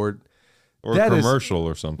billboard, or a commercial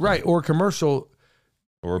or something. Right, or a commercial,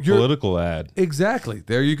 Or a political ad. Exactly.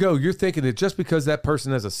 There you go. You're thinking that just because that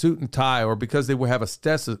person has a suit and tie, or because they will have a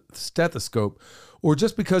stethoscope, or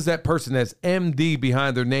just because that person has MD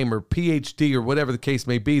behind their name or PhD or whatever the case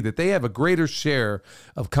may be, that they have a greater share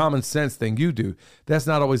of common sense than you do. That's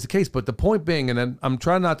not always the case. But the point being, and I'm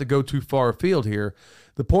trying not to go too far afield here,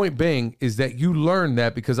 the point being is that you learned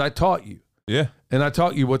that because I taught you. Yeah. And I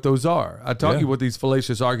taught you what those are. I taught you what these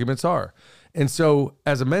fallacious arguments are. And so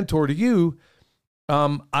as a mentor to you,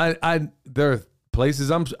 there are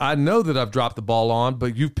places I know that I've dropped the ball on,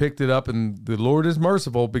 but you've picked it up, and the Lord is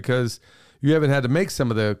merciful because you haven't had to make some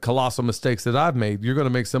of the colossal mistakes that I've made. You're going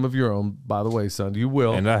to make some of your own, by the way, son. You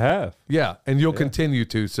will. And I have. Yeah, and you'll continue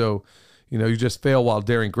to. So, you just fail while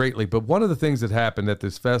daring greatly. But one of the things that happened at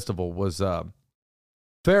this festival was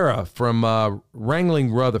Farah from Wrangling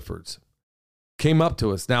Rutherfords came up to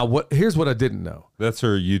us. Now, here's what I didn't know. That's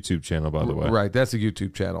her YouTube channel, by the way. Right, that's a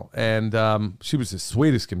YouTube channel. And she was as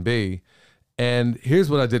sweet as can be. And here's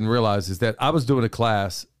what I didn't realize is that I was doing a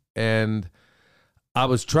class, and I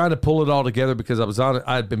was trying to pull it all together because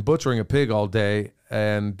I had been butchering a pig all day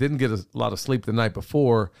and didn't get a lot of sleep the night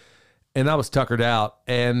before, and I was tuckered out.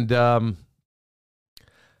 And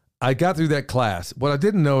I got through that class. What I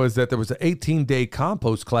didn't know is that there was an 18-day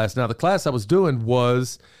compost class. Now, the class I was doing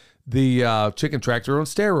was the chicken tractor on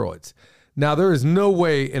steroids. Now, there is no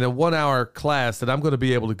way in a 1-hour class that I'm going to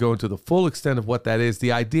be able to go into the full extent of what that is.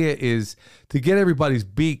 The idea is to get everybody's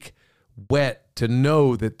beak wet to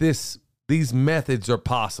know that these methods are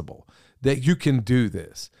possible, that you can do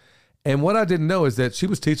this. And what I didn't know is that she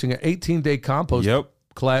was teaching an 18-day compost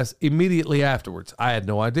class immediately afterwards. I had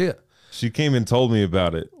no idea. She came and told me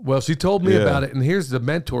about it. Well, she told me about it, and here's the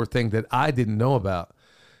mentor thing that I didn't know about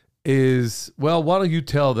is, well, why don't you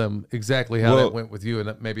tell them exactly how that went with you,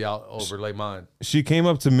 and maybe I'll overlay mine. She came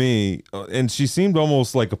up to me, and she seemed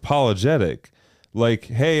almost like apologetic. Like,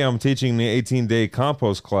 hey, I'm teaching the 18-day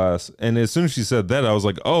compost class. And as soon as she said that, I was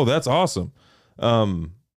like, oh, that's awesome.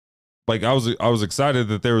 Like I was excited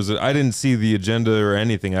that there was I didn't see the agenda or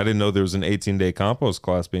anything. I didn't know there was an 18-day compost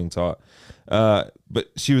class being taught.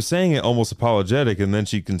 But she was saying it almost apologetic, and then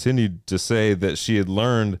she continued to say that she had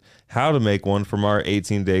learned how to make one from our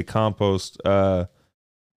 18-day compost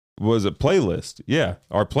was a playlist. Yeah,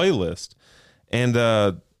 our playlist.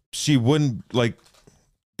 And she wouldn't, like,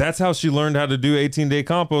 that's how she learned how to do 18-day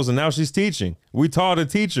compost, and now she's teaching. We taught a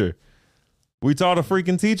teacher. We taught a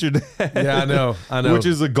freaking teacher that. Yeah, I know. Which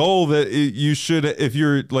is a goal that you should, if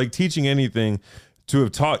you're like teaching anything, to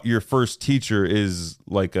have taught your first teacher is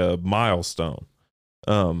like a milestone.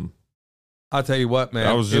 I'll tell you what, man.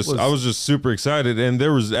 I was just super excited, and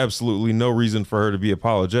there was absolutely no reason for her to be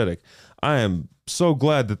apologetic. I am so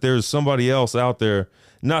glad that there's somebody else out there,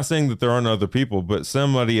 not saying that there aren't other people, but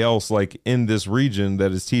somebody else like in this region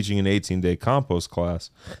that is teaching an 18-day compost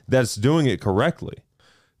class that's doing it correctly.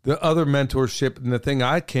 The other mentorship, and the thing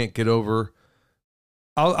I can't get over,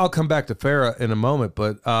 I'll come back to Farah in a moment,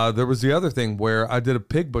 but there was the other thing where I did a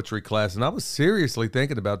pig butchery class, and I was seriously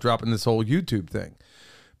thinking about dropping this whole YouTube thing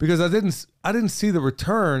because I didn't see the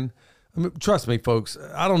return. I mean, trust me, folks,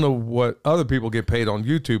 I don't know what other people get paid on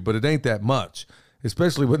YouTube, but it ain't that much,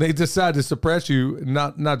 especially when they decide to suppress you,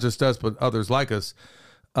 not just us, but others like us.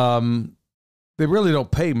 They really don't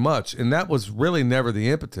pay much, and that was really never the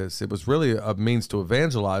impetus. It was really a means to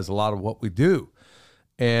evangelize a lot of what we do.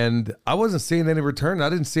 And I wasn't seeing any return. I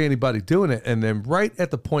didn't see anybody doing it. And then right at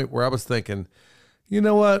the point where I was thinking, you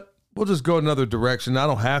know what? We'll just go another direction. I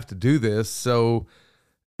don't have to do this. So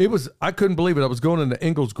I couldn't believe it. I was going into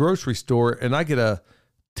Ingles grocery store, and I get a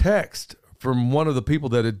text from one of the people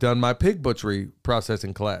that had done my pig butchery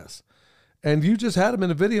processing class. And you just had him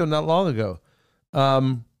in a video not long ago.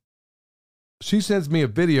 She sends me a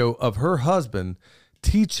video of her husband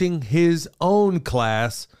teaching his own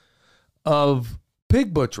class of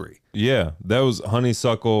pig butchery. Yeah, that was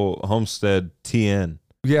Honeysuckle Homestead TN.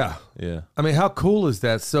 Yeah. Yeah. I mean, how cool is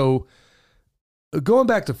that? So going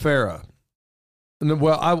back to Farah,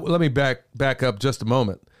 let me back up just a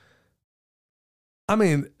moment. I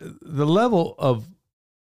mean, the level of,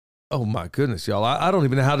 oh my goodness, y'all, I don't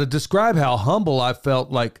even know how to describe how humble I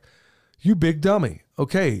felt. Like, you big dummy.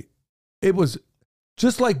 Okay. It was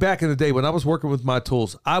just like back in the day when I was working with my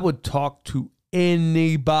tools, I would talk to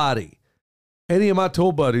anybody. Any of my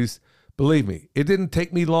tool buddies, believe me, it didn't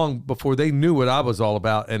take me long before they knew what I was all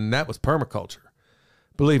about, and that was permaculture.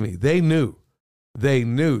 Believe me, they knew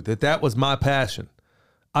that was my passion.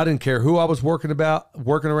 I didn't care who I was working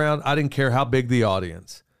around. I didn't care how big the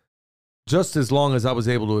audience. Just as long as I was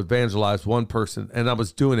able to evangelize one person, and I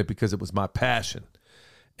was doing it because it was my passion.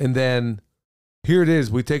 And then here it is,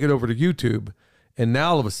 we take it over to YouTube, and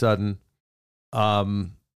now all of a sudden,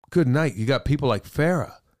 good night. You got people like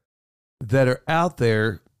Farrah that are out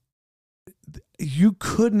there. You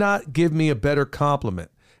could not give me a better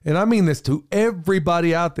compliment. And I mean this to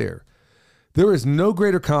everybody out there. There is no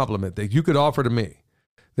greater compliment that you could offer to me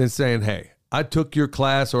than saying, hey, I took your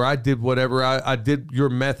class or I did whatever. I did your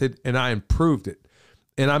method and I improved it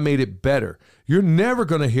and I made it better. You're never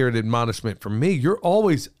going to hear an admonishment from me. You're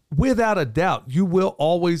always, without a doubt, you will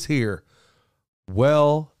always hear,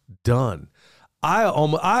 well done.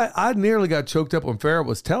 I nearly got choked up when Farrah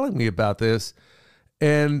was telling me about this,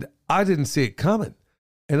 and I didn't see it coming.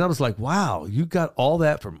 And I was like, wow, you got all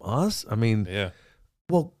that from us? I mean, yeah.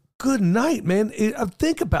 Well, good night, man.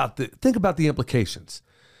 Think about the implications.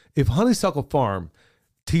 If Honeysuckle Farm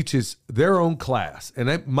teaches their own class, and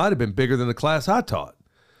it might have been bigger than the class I taught.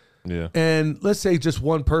 Yeah. And let's say just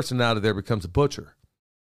one person out of there becomes a butcher,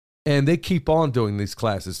 and they keep on doing these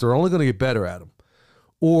classes. They're only going to get better at them.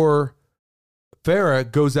 Or Farrah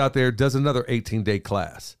goes out there, does another 18-day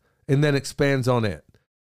class, and then expands on it.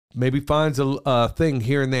 Maybe finds a thing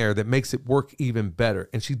here and there that makes it work even better.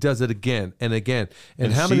 And she does it again and again.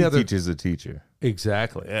 And how many other teaches a teacher.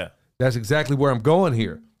 Exactly. Yeah. That's exactly where I'm going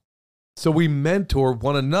here. So we mentor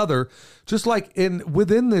one another, just like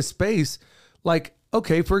within this space. Like,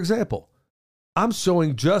 okay, for example, I'm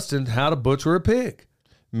showing Justin how to butcher a pig.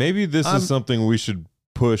 Maybe this is something we should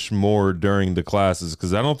push more during the classes,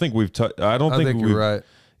 because I don't think we've I think you're right.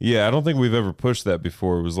 Yeah, I don't think we've ever pushed that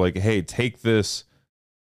before. It was like, hey, take this,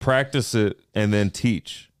 practice it, and then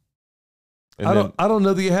teach. I don't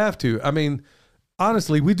know that you have to. I mean,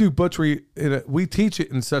 honestly, we do butchery. We teach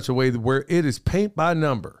it in such a way that where it is paint by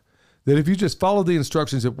number. That if you just follow the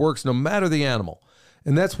instructions, it works no matter the animal.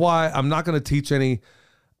 And that's why I'm not going to teach any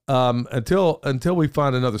until we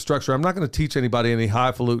find another structure. I'm not going to teach anybody any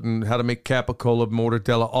highfalutin, how to make capicola,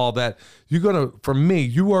 mortadella, all that. From me,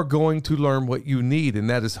 you are going to learn what you need, and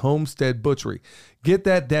that is homestead butchery. Get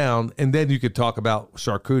that down, and then you could talk about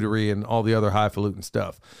charcuterie and all the other highfalutin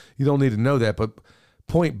stuff. You don't need to know that, but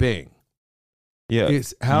point being,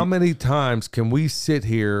 is how many times can we sit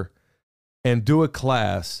here and do a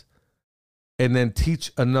class and then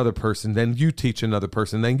teach another person, then you teach another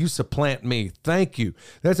person, then you supplant me. Thank you.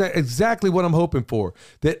 That's exactly what I'm hoping for.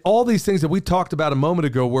 That all these things that we talked about a moment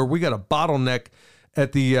ago, where we got a bottleneck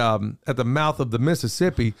at the mouth of the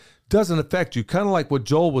Mississippi, doesn't affect you. Kind of like what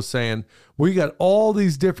Joel was saying, where you got all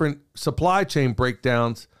these different supply chain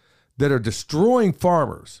breakdowns that are destroying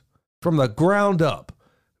farmers from the ground up,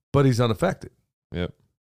 but he's unaffected. Yep.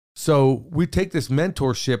 So we take this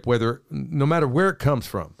mentorship, no matter where it comes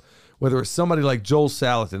from, whether it's somebody like Joel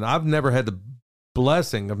Salatin. I've never had the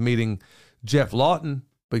blessing of meeting Jeff Lawton,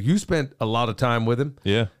 but you spent a lot of time with him.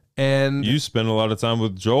 Yeah. And you spent a lot of time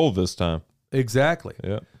with Joel this time. Exactly.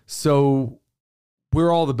 Yeah. So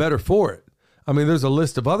we're all the better for it. I mean, there's a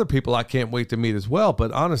list of other people I can't wait to meet as well,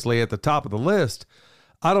 but honestly, at the top of the list,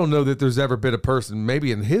 I don't know that there's ever been a person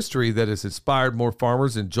maybe in history that has inspired more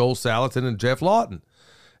farmers than Joel Salatin and Jeff Lawton.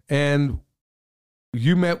 And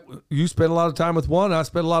you spent a lot of time with one, I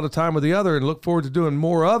spent a lot of time with the other, and look forward to doing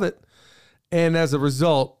more of it. And as a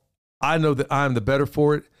result, I know that I'm the better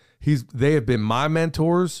for it. They have been my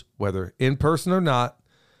mentors, whether in person or not.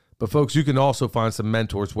 But folks, you can also find some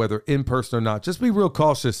mentors, whether in person or not. Just be real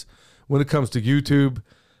cautious when it comes to YouTube,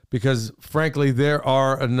 because frankly, there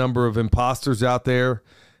are a number of imposters out there,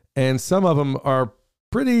 and some of them are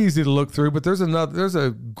pretty easy to look through, but there's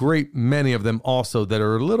a great many of them also that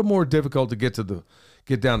are a little more difficult to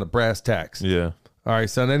get down to brass tacks. Yeah. All right,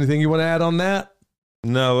 son, anything you want to add on that?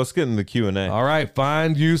 No, let's get in the Q&A. All right,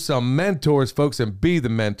 find you some mentors, folks, and be the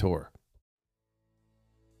mentor.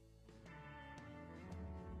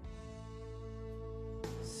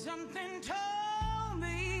 Something told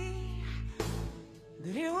me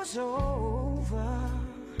that it was over,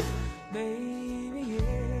 baby, yeah.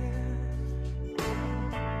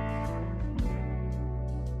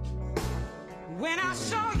 When I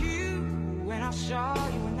saw you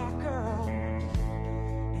and that girl,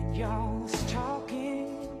 and y'all was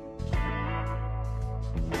talking,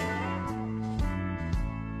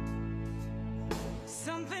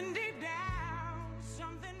 something deep down,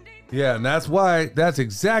 something deep down. Yeah, and that's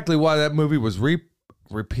exactly why that movie was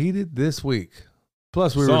repeated this week.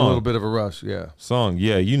 Plus, we were in a little bit of a rush. Yeah. Song.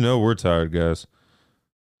 Yeah, we're tired, guys.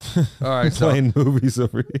 All right, playing movies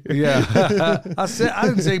over here. Yeah, I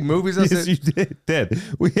didn't say movies. I said you did.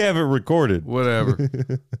 We have it recorded. Whatever.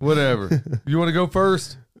 You want to go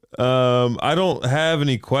first? I don't have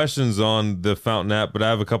any questions on the Fountain app, but I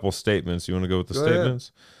have a couple statements. You want to go with the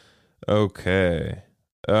statements? Ahead. Okay.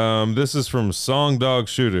 This is from Song Dog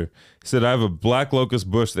Shooter. He said, I have a black locust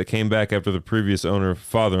bush that came back after the previous owner,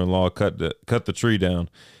 father-in-law, cut the tree down.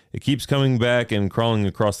 It keeps coming back and crawling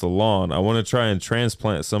across the lawn. I want to try and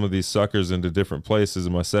transplant some of these suckers into different places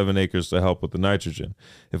in my 7 acres to help with the nitrogen.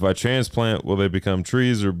 If I transplant, will they become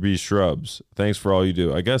trees or be shrubs? Thanks for all you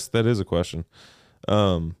do. I guess that is a question.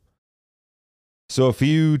 So if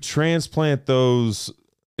you transplant them,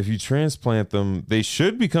 they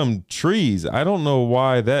should become trees. I don't know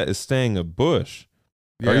why that is staying a bush.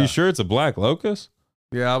 Yeah. Are you sure it's a black locust?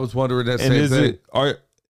 Yeah, I was wondering that And same thing.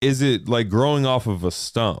 is it like growing off of a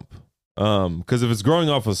stump? Because if it's growing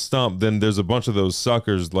off a stump, then there's a bunch of those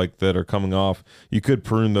suckers like that are coming off. You could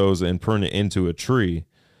prune those and prune it into a tree.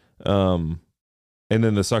 And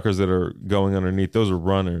then the suckers that are going underneath, those are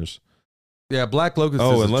runners. Yeah, black locust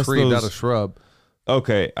Oh, is a unless tree, not those- a shrub.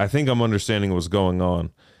 Okay, I think I'm understanding what's going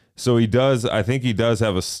on. So I think he does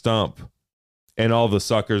have a stump, and all the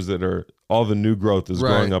suckers all the new growth is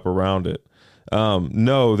growing up around it.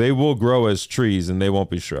 No, they will grow as trees and they won't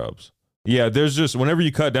be shrubs. Yeah, there's just, whenever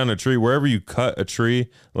you cut down a tree, wherever you cut a tree,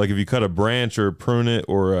 like if you cut a branch or prune it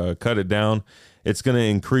or cut it down, it's going to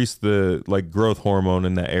increase the like growth hormone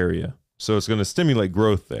in that area. So it's going to stimulate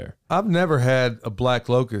growth there. I've never had a black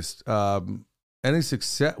locust. Any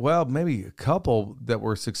success? Well, maybe a couple that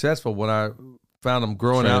were successful when I found them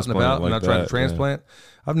growing out and about and I tried to transplant.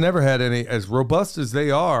 I've never had any, as robust as they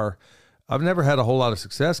are, I've never had a whole lot of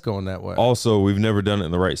success going that way. Also, we've never done it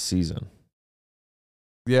in the right season.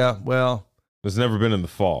 Yeah, well. It's never been in the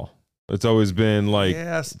fall. It's always been like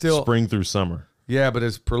spring through summer. Yeah, but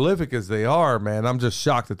as prolific as they are, man, I'm just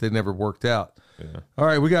shocked that they never worked out. Yeah. All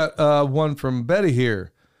right, we got one from Betty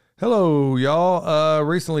here. Hello, y'all.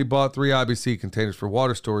 Recently bought 3 IBC containers for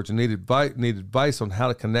water storage and needed advice on how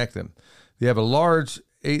to connect them. They have a large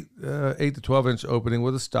 8 to 12 inch opening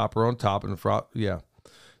with a stopper on top and the front. Yeah.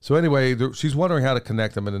 So anyway, she's wondering how to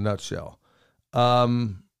connect them in a nutshell.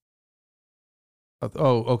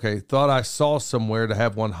 Okay. Thought I saw somewhere to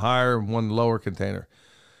have one higher and one lower container.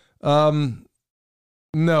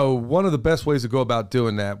 No, one of the best ways to go about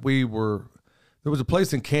doing that, there was a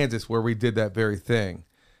place in Kansas where we did that very thing.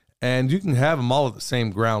 And you can have them all at the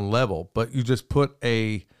same ground level, but you just put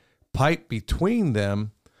a pipe between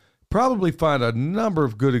them. Probably find a number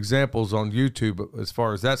of good examples on YouTube as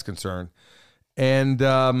far as that's concerned. And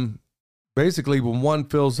basically, when one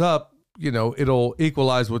fills up, it'll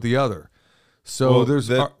equalize with the other. So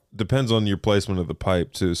that depends on your placement of the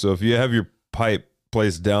pipe too. So if you have your pipe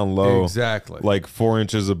placed down low, exactly, like 4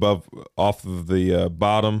 inches off of the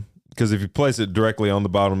bottom, because if you place it directly on the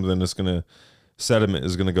bottom, then sediment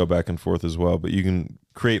is gonna go back and forth as well. But you can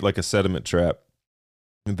create like a sediment trap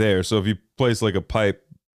there. So if you place like a pipe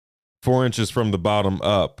 4 inches from the bottom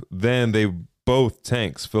up, then both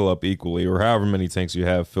tanks fill up equally, or however many tanks you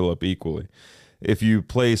have fill up equally. If you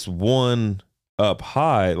place one up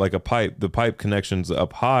high, like the pipe connections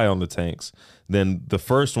up high on the tanks, then the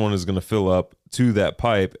first one is going to fill up to that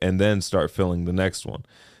pipe and then start filling the next one.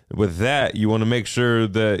 With that, you want to make sure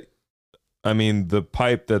that, the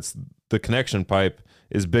pipe that's the connection pipe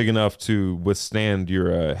is big enough to withstand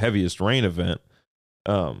your heaviest rain event.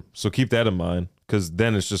 So keep that in mind, because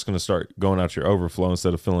then it's just going to start going out your overflow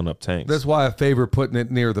instead of filling up tanks. That's why I favor putting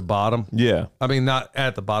it near the bottom. Yeah. Not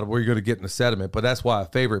at the bottom where you're going to get in the sediment, but that's why I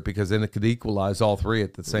favor it, because then it could equalize all 3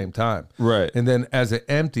 at the same time. Right. And then as it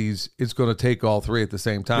empties, it's going to take all 3 at the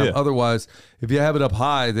same time. Yeah. Otherwise, if you have it up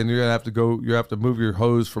high, then you're going to have to move your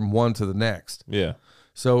hose from one to the next. Yeah.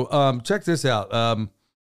 So check this out.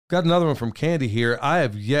 Got another one from Candy here.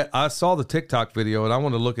 I saw the TikTok video and I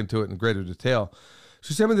want to look into it in greater detail.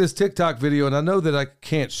 She sent me this TikTok video, and I know that I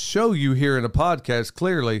can't show you here in a podcast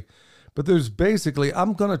clearly, but there's basically,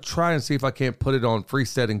 I'm going to try and see if I can't put it on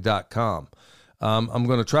freesetting.com. I'm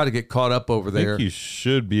going to try to get caught up over there. I think you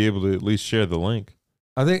should be able to at least share the link.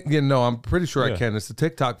 I think, I'm pretty sure I can. It's a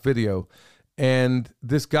TikTok video, and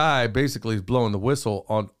this guy basically is blowing the whistle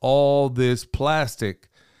on all this plastic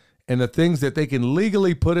and the things that they can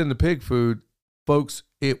legally put into pig food. Folks,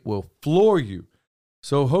 it will floor you.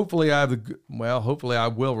 So hopefully I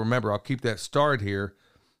will remember. I'll keep that starred here.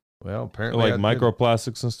 Well, apparently like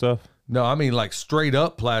microplastics and stuff. No, I mean like straight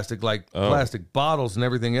up plastic, like plastic bottles and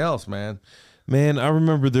everything else, man. Man, I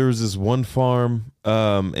remember there was this one farm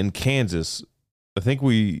in Kansas. I think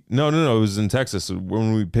it was in Texas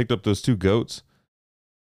when we picked up those 2 goats.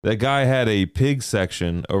 That guy had a pig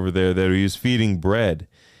section over there that he was feeding bread.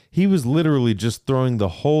 He was literally just throwing the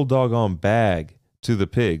whole doggone bag to the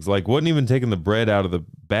pigs. Like, wasn't even taking the bread out of the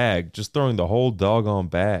bag, just throwing the whole doggone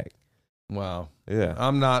bag. Wow. Yeah.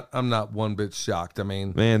 I'm not one bit shocked. I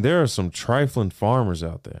mean, Man, there are some trifling farmers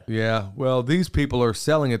out there. yeah. Well, these people are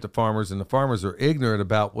selling it to farmers, and the farmers are ignorant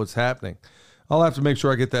about what's happening. I'll have to make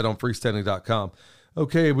sure I get that on freestanding.com.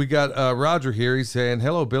 Okay, we got Roger here. He's saying,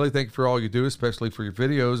 hello, Billy. Thank you for all you do, especially for your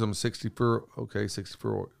videos. I'm a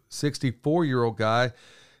 64-year-old guy.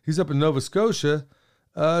 He's up in Nova Scotia.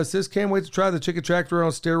 Says, can't wait to try the chicken tractor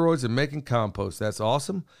on steroids and making compost. That's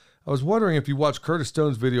awesome. I was wondering if you watched Curtis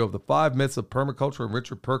Stone's video of the 5 myths of permaculture and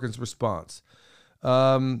Richard Perkins' response.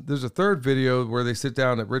 There's a third video where they sit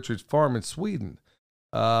down at Richard's farm in Sweden.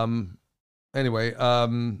 Anyway,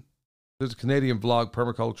 there's a Canadian vlog,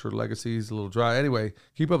 Permaculture Legacies, a little dry. Anyway,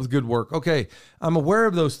 keep up the good work. Okay, I'm aware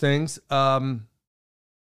of those things. I've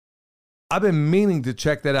been meaning to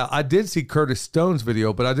check that out. I did see Curtis Stone's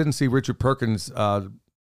video, but I didn't see Richard Perkins'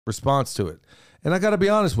 response to it. And I got to be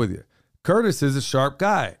honest with you. Curtis is a sharp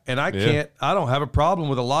guy, and I don't have a problem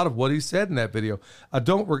with a lot of what he said in that video. I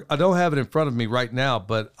don't have it in front of me right now,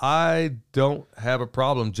 but I don't have a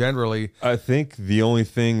problem generally. I think the only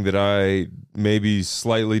thing that I maybe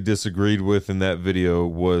slightly disagreed with in that video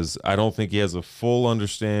was I don't think he has a full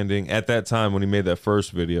understanding at that time when he made that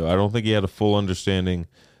first video. I don't think he had a full understanding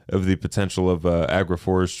of the potential of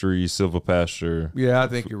agroforestry, silvopasture. Yeah, I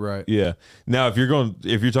think you're right. Yeah. Now, if you're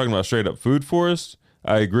talking about straight up food forest,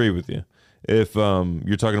 I agree with you. If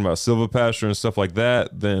you're talking about silvopasture and stuff like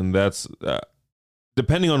that, then that's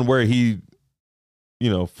depending on where he,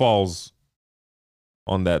 falls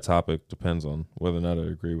on that topic. Depends on whether or not I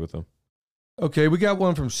agree with him. Okay, we got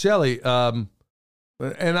one from Shelly, and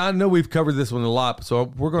I know we've covered this one a lot, so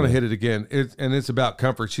we're going to hit it again. It's about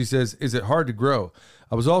comfort. She says, "Is it hard to grow?"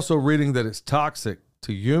 I was also reading that it's toxic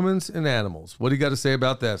to humans and animals. What do you got to say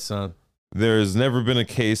about that, son? There's never been a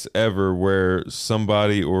case ever where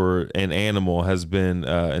somebody or an animal has been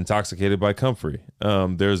intoxicated by comfrey.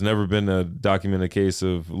 There's never been a documented case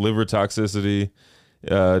of liver toxicity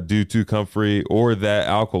due to comfrey or that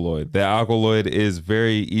alkaloid. That alkaloid is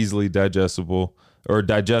very easily digestible or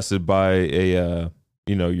digested by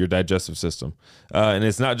your digestive system. And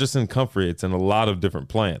it's not just in comfrey, it's in a lot of different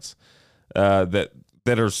plants that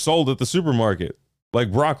are sold at the supermarket. Like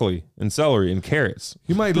broccoli and celery and carrots.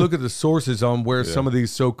 You might look at the sources on where some of these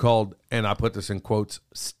so-called, and I put this in quotes,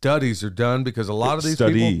 studies are done, because a lot of these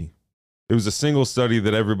people... It was a single study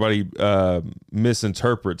that everybody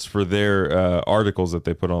misinterprets for their articles that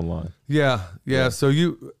they put online. Yeah. So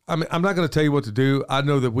I'm not going to tell you what to do. I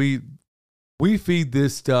know that we feed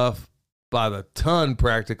this stuff by the ton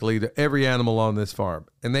practically to every animal on this farm,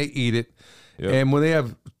 and they eat it. Yep. And when they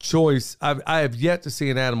have choice, I have yet to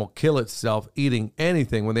see an animal kill itself eating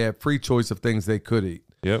anything when they have free choice of things they could eat.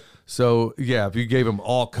 Yep. So, yeah, if you gave them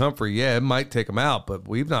all comfrey, it might take them out, but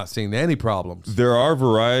we've not seen any problems. There are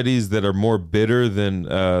varieties that are more bitter than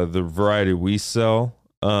the variety we sell.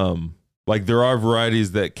 Like there are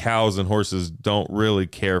varieties that cows and horses don't really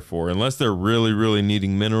care for unless they're really, really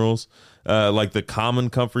needing minerals. Like the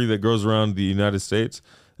common comfrey that grows around the United States.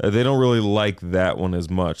 They don't really like that one as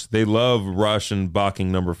much. They love Russian Bocking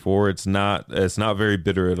No. 4. It's not very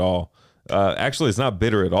bitter at all. Actually, it's not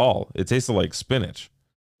bitter at all. It tasted like spinach.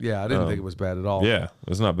 Yeah, I didn't think it was bad at all. Yeah,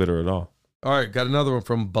 it's not bitter at all. All right, got another one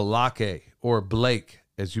from Balake, or Blake,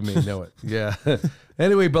 as you may know it. Yeah.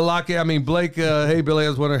 Anyway, Blake, hey, Billy, I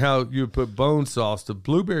was wondering how you would put bone sauce to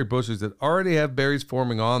blueberry bushes that already have berries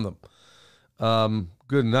forming on them.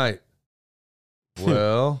 Good night.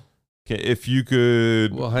 Well... If you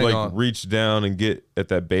could on. reach down and get at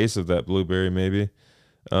that base of that blueberry, maybe,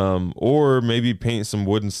 or maybe paint some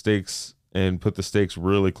wooden stakes and put the stakes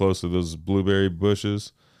really close to those blueberry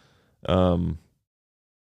bushes. That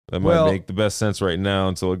might make the best sense right now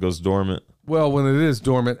until it goes dormant. Well, when it is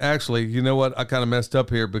dormant, actually, you know what? I kind of messed up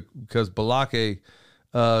here because Balake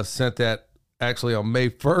sent that actually on May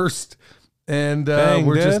 1st. And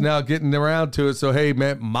we're just now getting around to it. So, hey,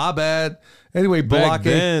 man, my bad. Anyway, Balake.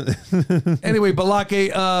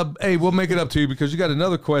 Hey, we'll make it up to you because you got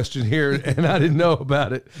another question here, and I didn't know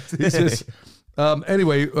about it. He says,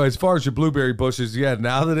 anyway, as far as your blueberry bushes,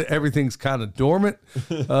 now that everything's kind of dormant,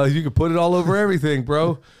 you can put it all over everything,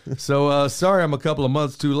 bro. So, sorry I'm a couple of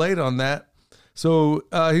months too late on that. So,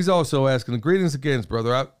 he's also asking, greetings again,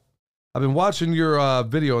 brother. I've been watching your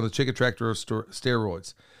video on the chicken tractor of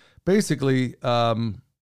steroids. Basically,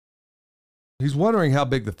 he's wondering how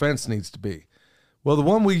big the fence needs to be. Well, the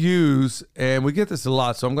one we use, and we get this a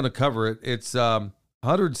lot, so I'm going to cover it. It's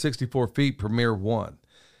 164 feet Premier 1,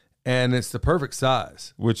 and it's the perfect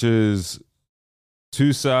size. Which is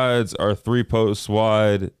 2 sides are 3 posts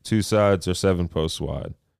wide, 2 sides are 7 posts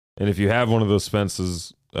wide. And if you have one of those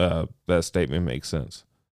fences, that statement makes sense.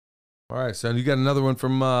 All right, son. You got another one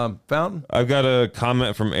from Fountain? I've got a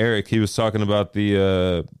comment from Eric. He was talking about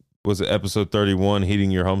the was it episode 31,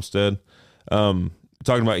 heating your homestead. Talking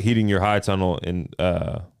about heating your high tunnel in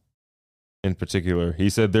particular. He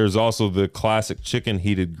said there's also the classic chicken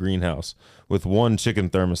heated greenhouse with one chicken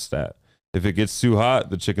thermostat. If it gets too hot,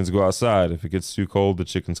 the chickens go outside. If it gets too cold, the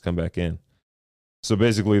chickens come back in. So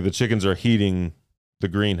basically, the chickens are heating the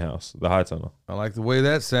greenhouse, the high tunnel. I like the way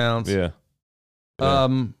that sounds. Yeah.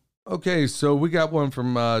 Okay, so we got one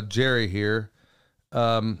from Jerry here.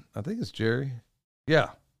 I think it's Jerry.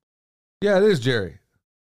 Yeah, it is Jerry.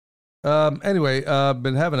 Anyway,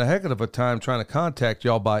 been having a heck of a time trying to contact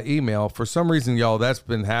y'all by email. For some reason, y'all, that's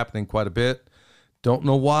been happening quite a bit. Don't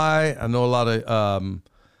know why. I know a lot of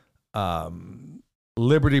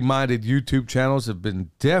liberty-minded YouTube channels have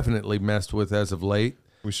been definitely messed with as of late.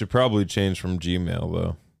 We should probably change from Gmail,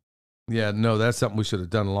 though. Yeah, no, that's something we should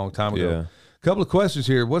have done a long time ago. Yeah. Couple of questions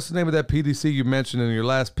here. What's the name of that PDC you mentioned in your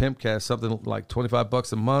last Pimpcast? Something like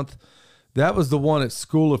 $25 a month. That was the one at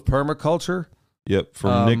School of Permaculture. Yep,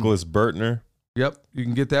 from Nicholas Bertner. Yep, you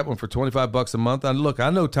can get that one for $25 a month. And look,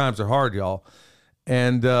 I know times are hard, y'all,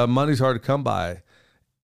 and money's hard to come by.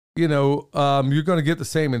 You know, you're going to get the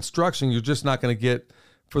same instruction. You're just not going to get,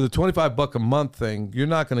 for the $25 a month thing, you're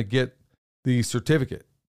not going to get the certificate,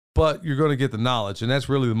 but you're going to get the knowledge, and that's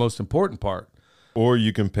really the most important part. Or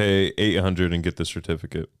you can pay $800 and get the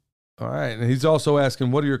certificate. All right, and he's also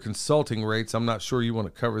asking, what are your consulting rates? I'm not sure you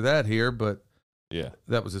want to cover that here, but yeah,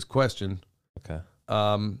 that was his question. Okay.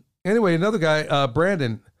 Anyway, another guy,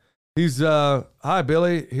 Brandon, he's, hi,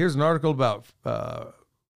 Billy. Here's an article about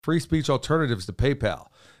free speech alternatives to PayPal.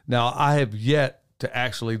 Now, I have yet to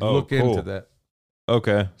actually look into that.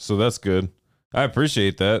 Okay, so that's good. I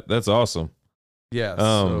appreciate that. That's awesome.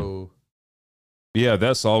 Yeah, yeah,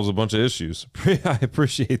 that solves a bunch of issues. I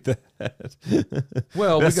appreciate that.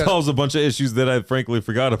 Well, that solves a bunch of issues that I frankly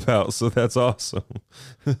forgot about, so that's awesome.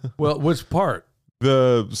 Well, which part?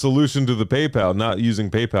 The solution to the PayPal, not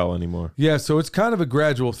using PayPal anymore. Yeah, so it's kind of a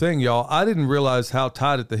gradual thing, y'all. I didn't realize how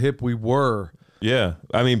tied at the hip we were. Yeah,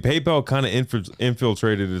 I mean, PayPal kind of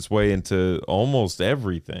infiltrated its way into almost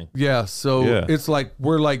everything. Yeah, so it's like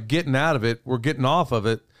we're like getting out of it, we're getting off of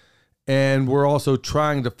it, and we're also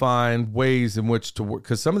trying to find ways in which to work.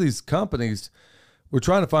 Because some of these companies, we're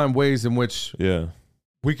trying to find ways in which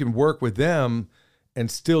we can work with them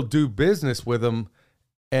and still do business with them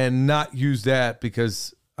and not use that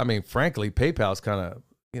because, I mean, frankly, PayPal's kind of,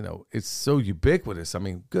 you know, it's so ubiquitous. I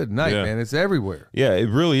mean, good night, man. It's everywhere. Yeah, it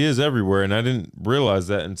really is everywhere. And I didn't realize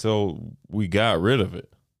that until we got rid of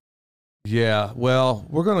it. Yeah, well,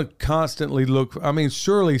 we're going to constantly look. I mean,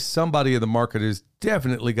 surely somebody in the market has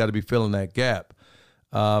definitely got to be filling that gap.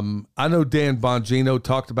 I know Dan Bongino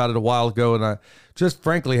talked about it a while ago, and I just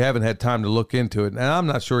frankly haven't had time to look into it. And I'm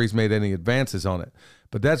not sure he's made any advances on it.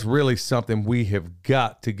 But that's really something we have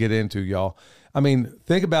got to get into, y'all. I mean,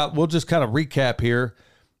 think about, we'll just kind of recap here.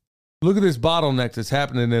 Look at this bottleneck that's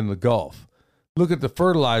happening in the Gulf. Look at the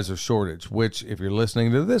fertilizer shortage, which if you're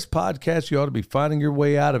listening to this podcast, you ought to be finding your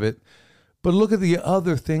way out of it. But look at the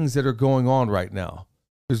other things that are going on right now.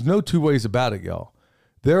 There's no two ways about it, y'all.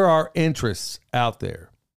 There are interests out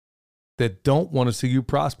there that don't want to see you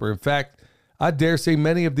prosper. In fact, I dare say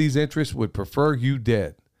many of these interests would prefer you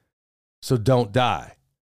dead. So don't die.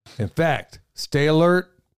 In fact, stay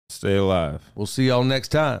alert. Stay alive. We'll see y'all next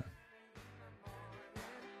time.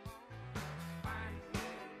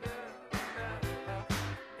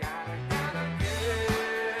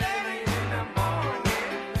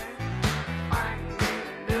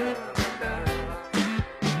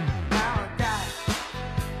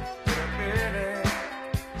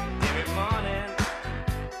 Every morning,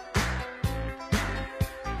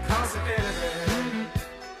 'cause of it.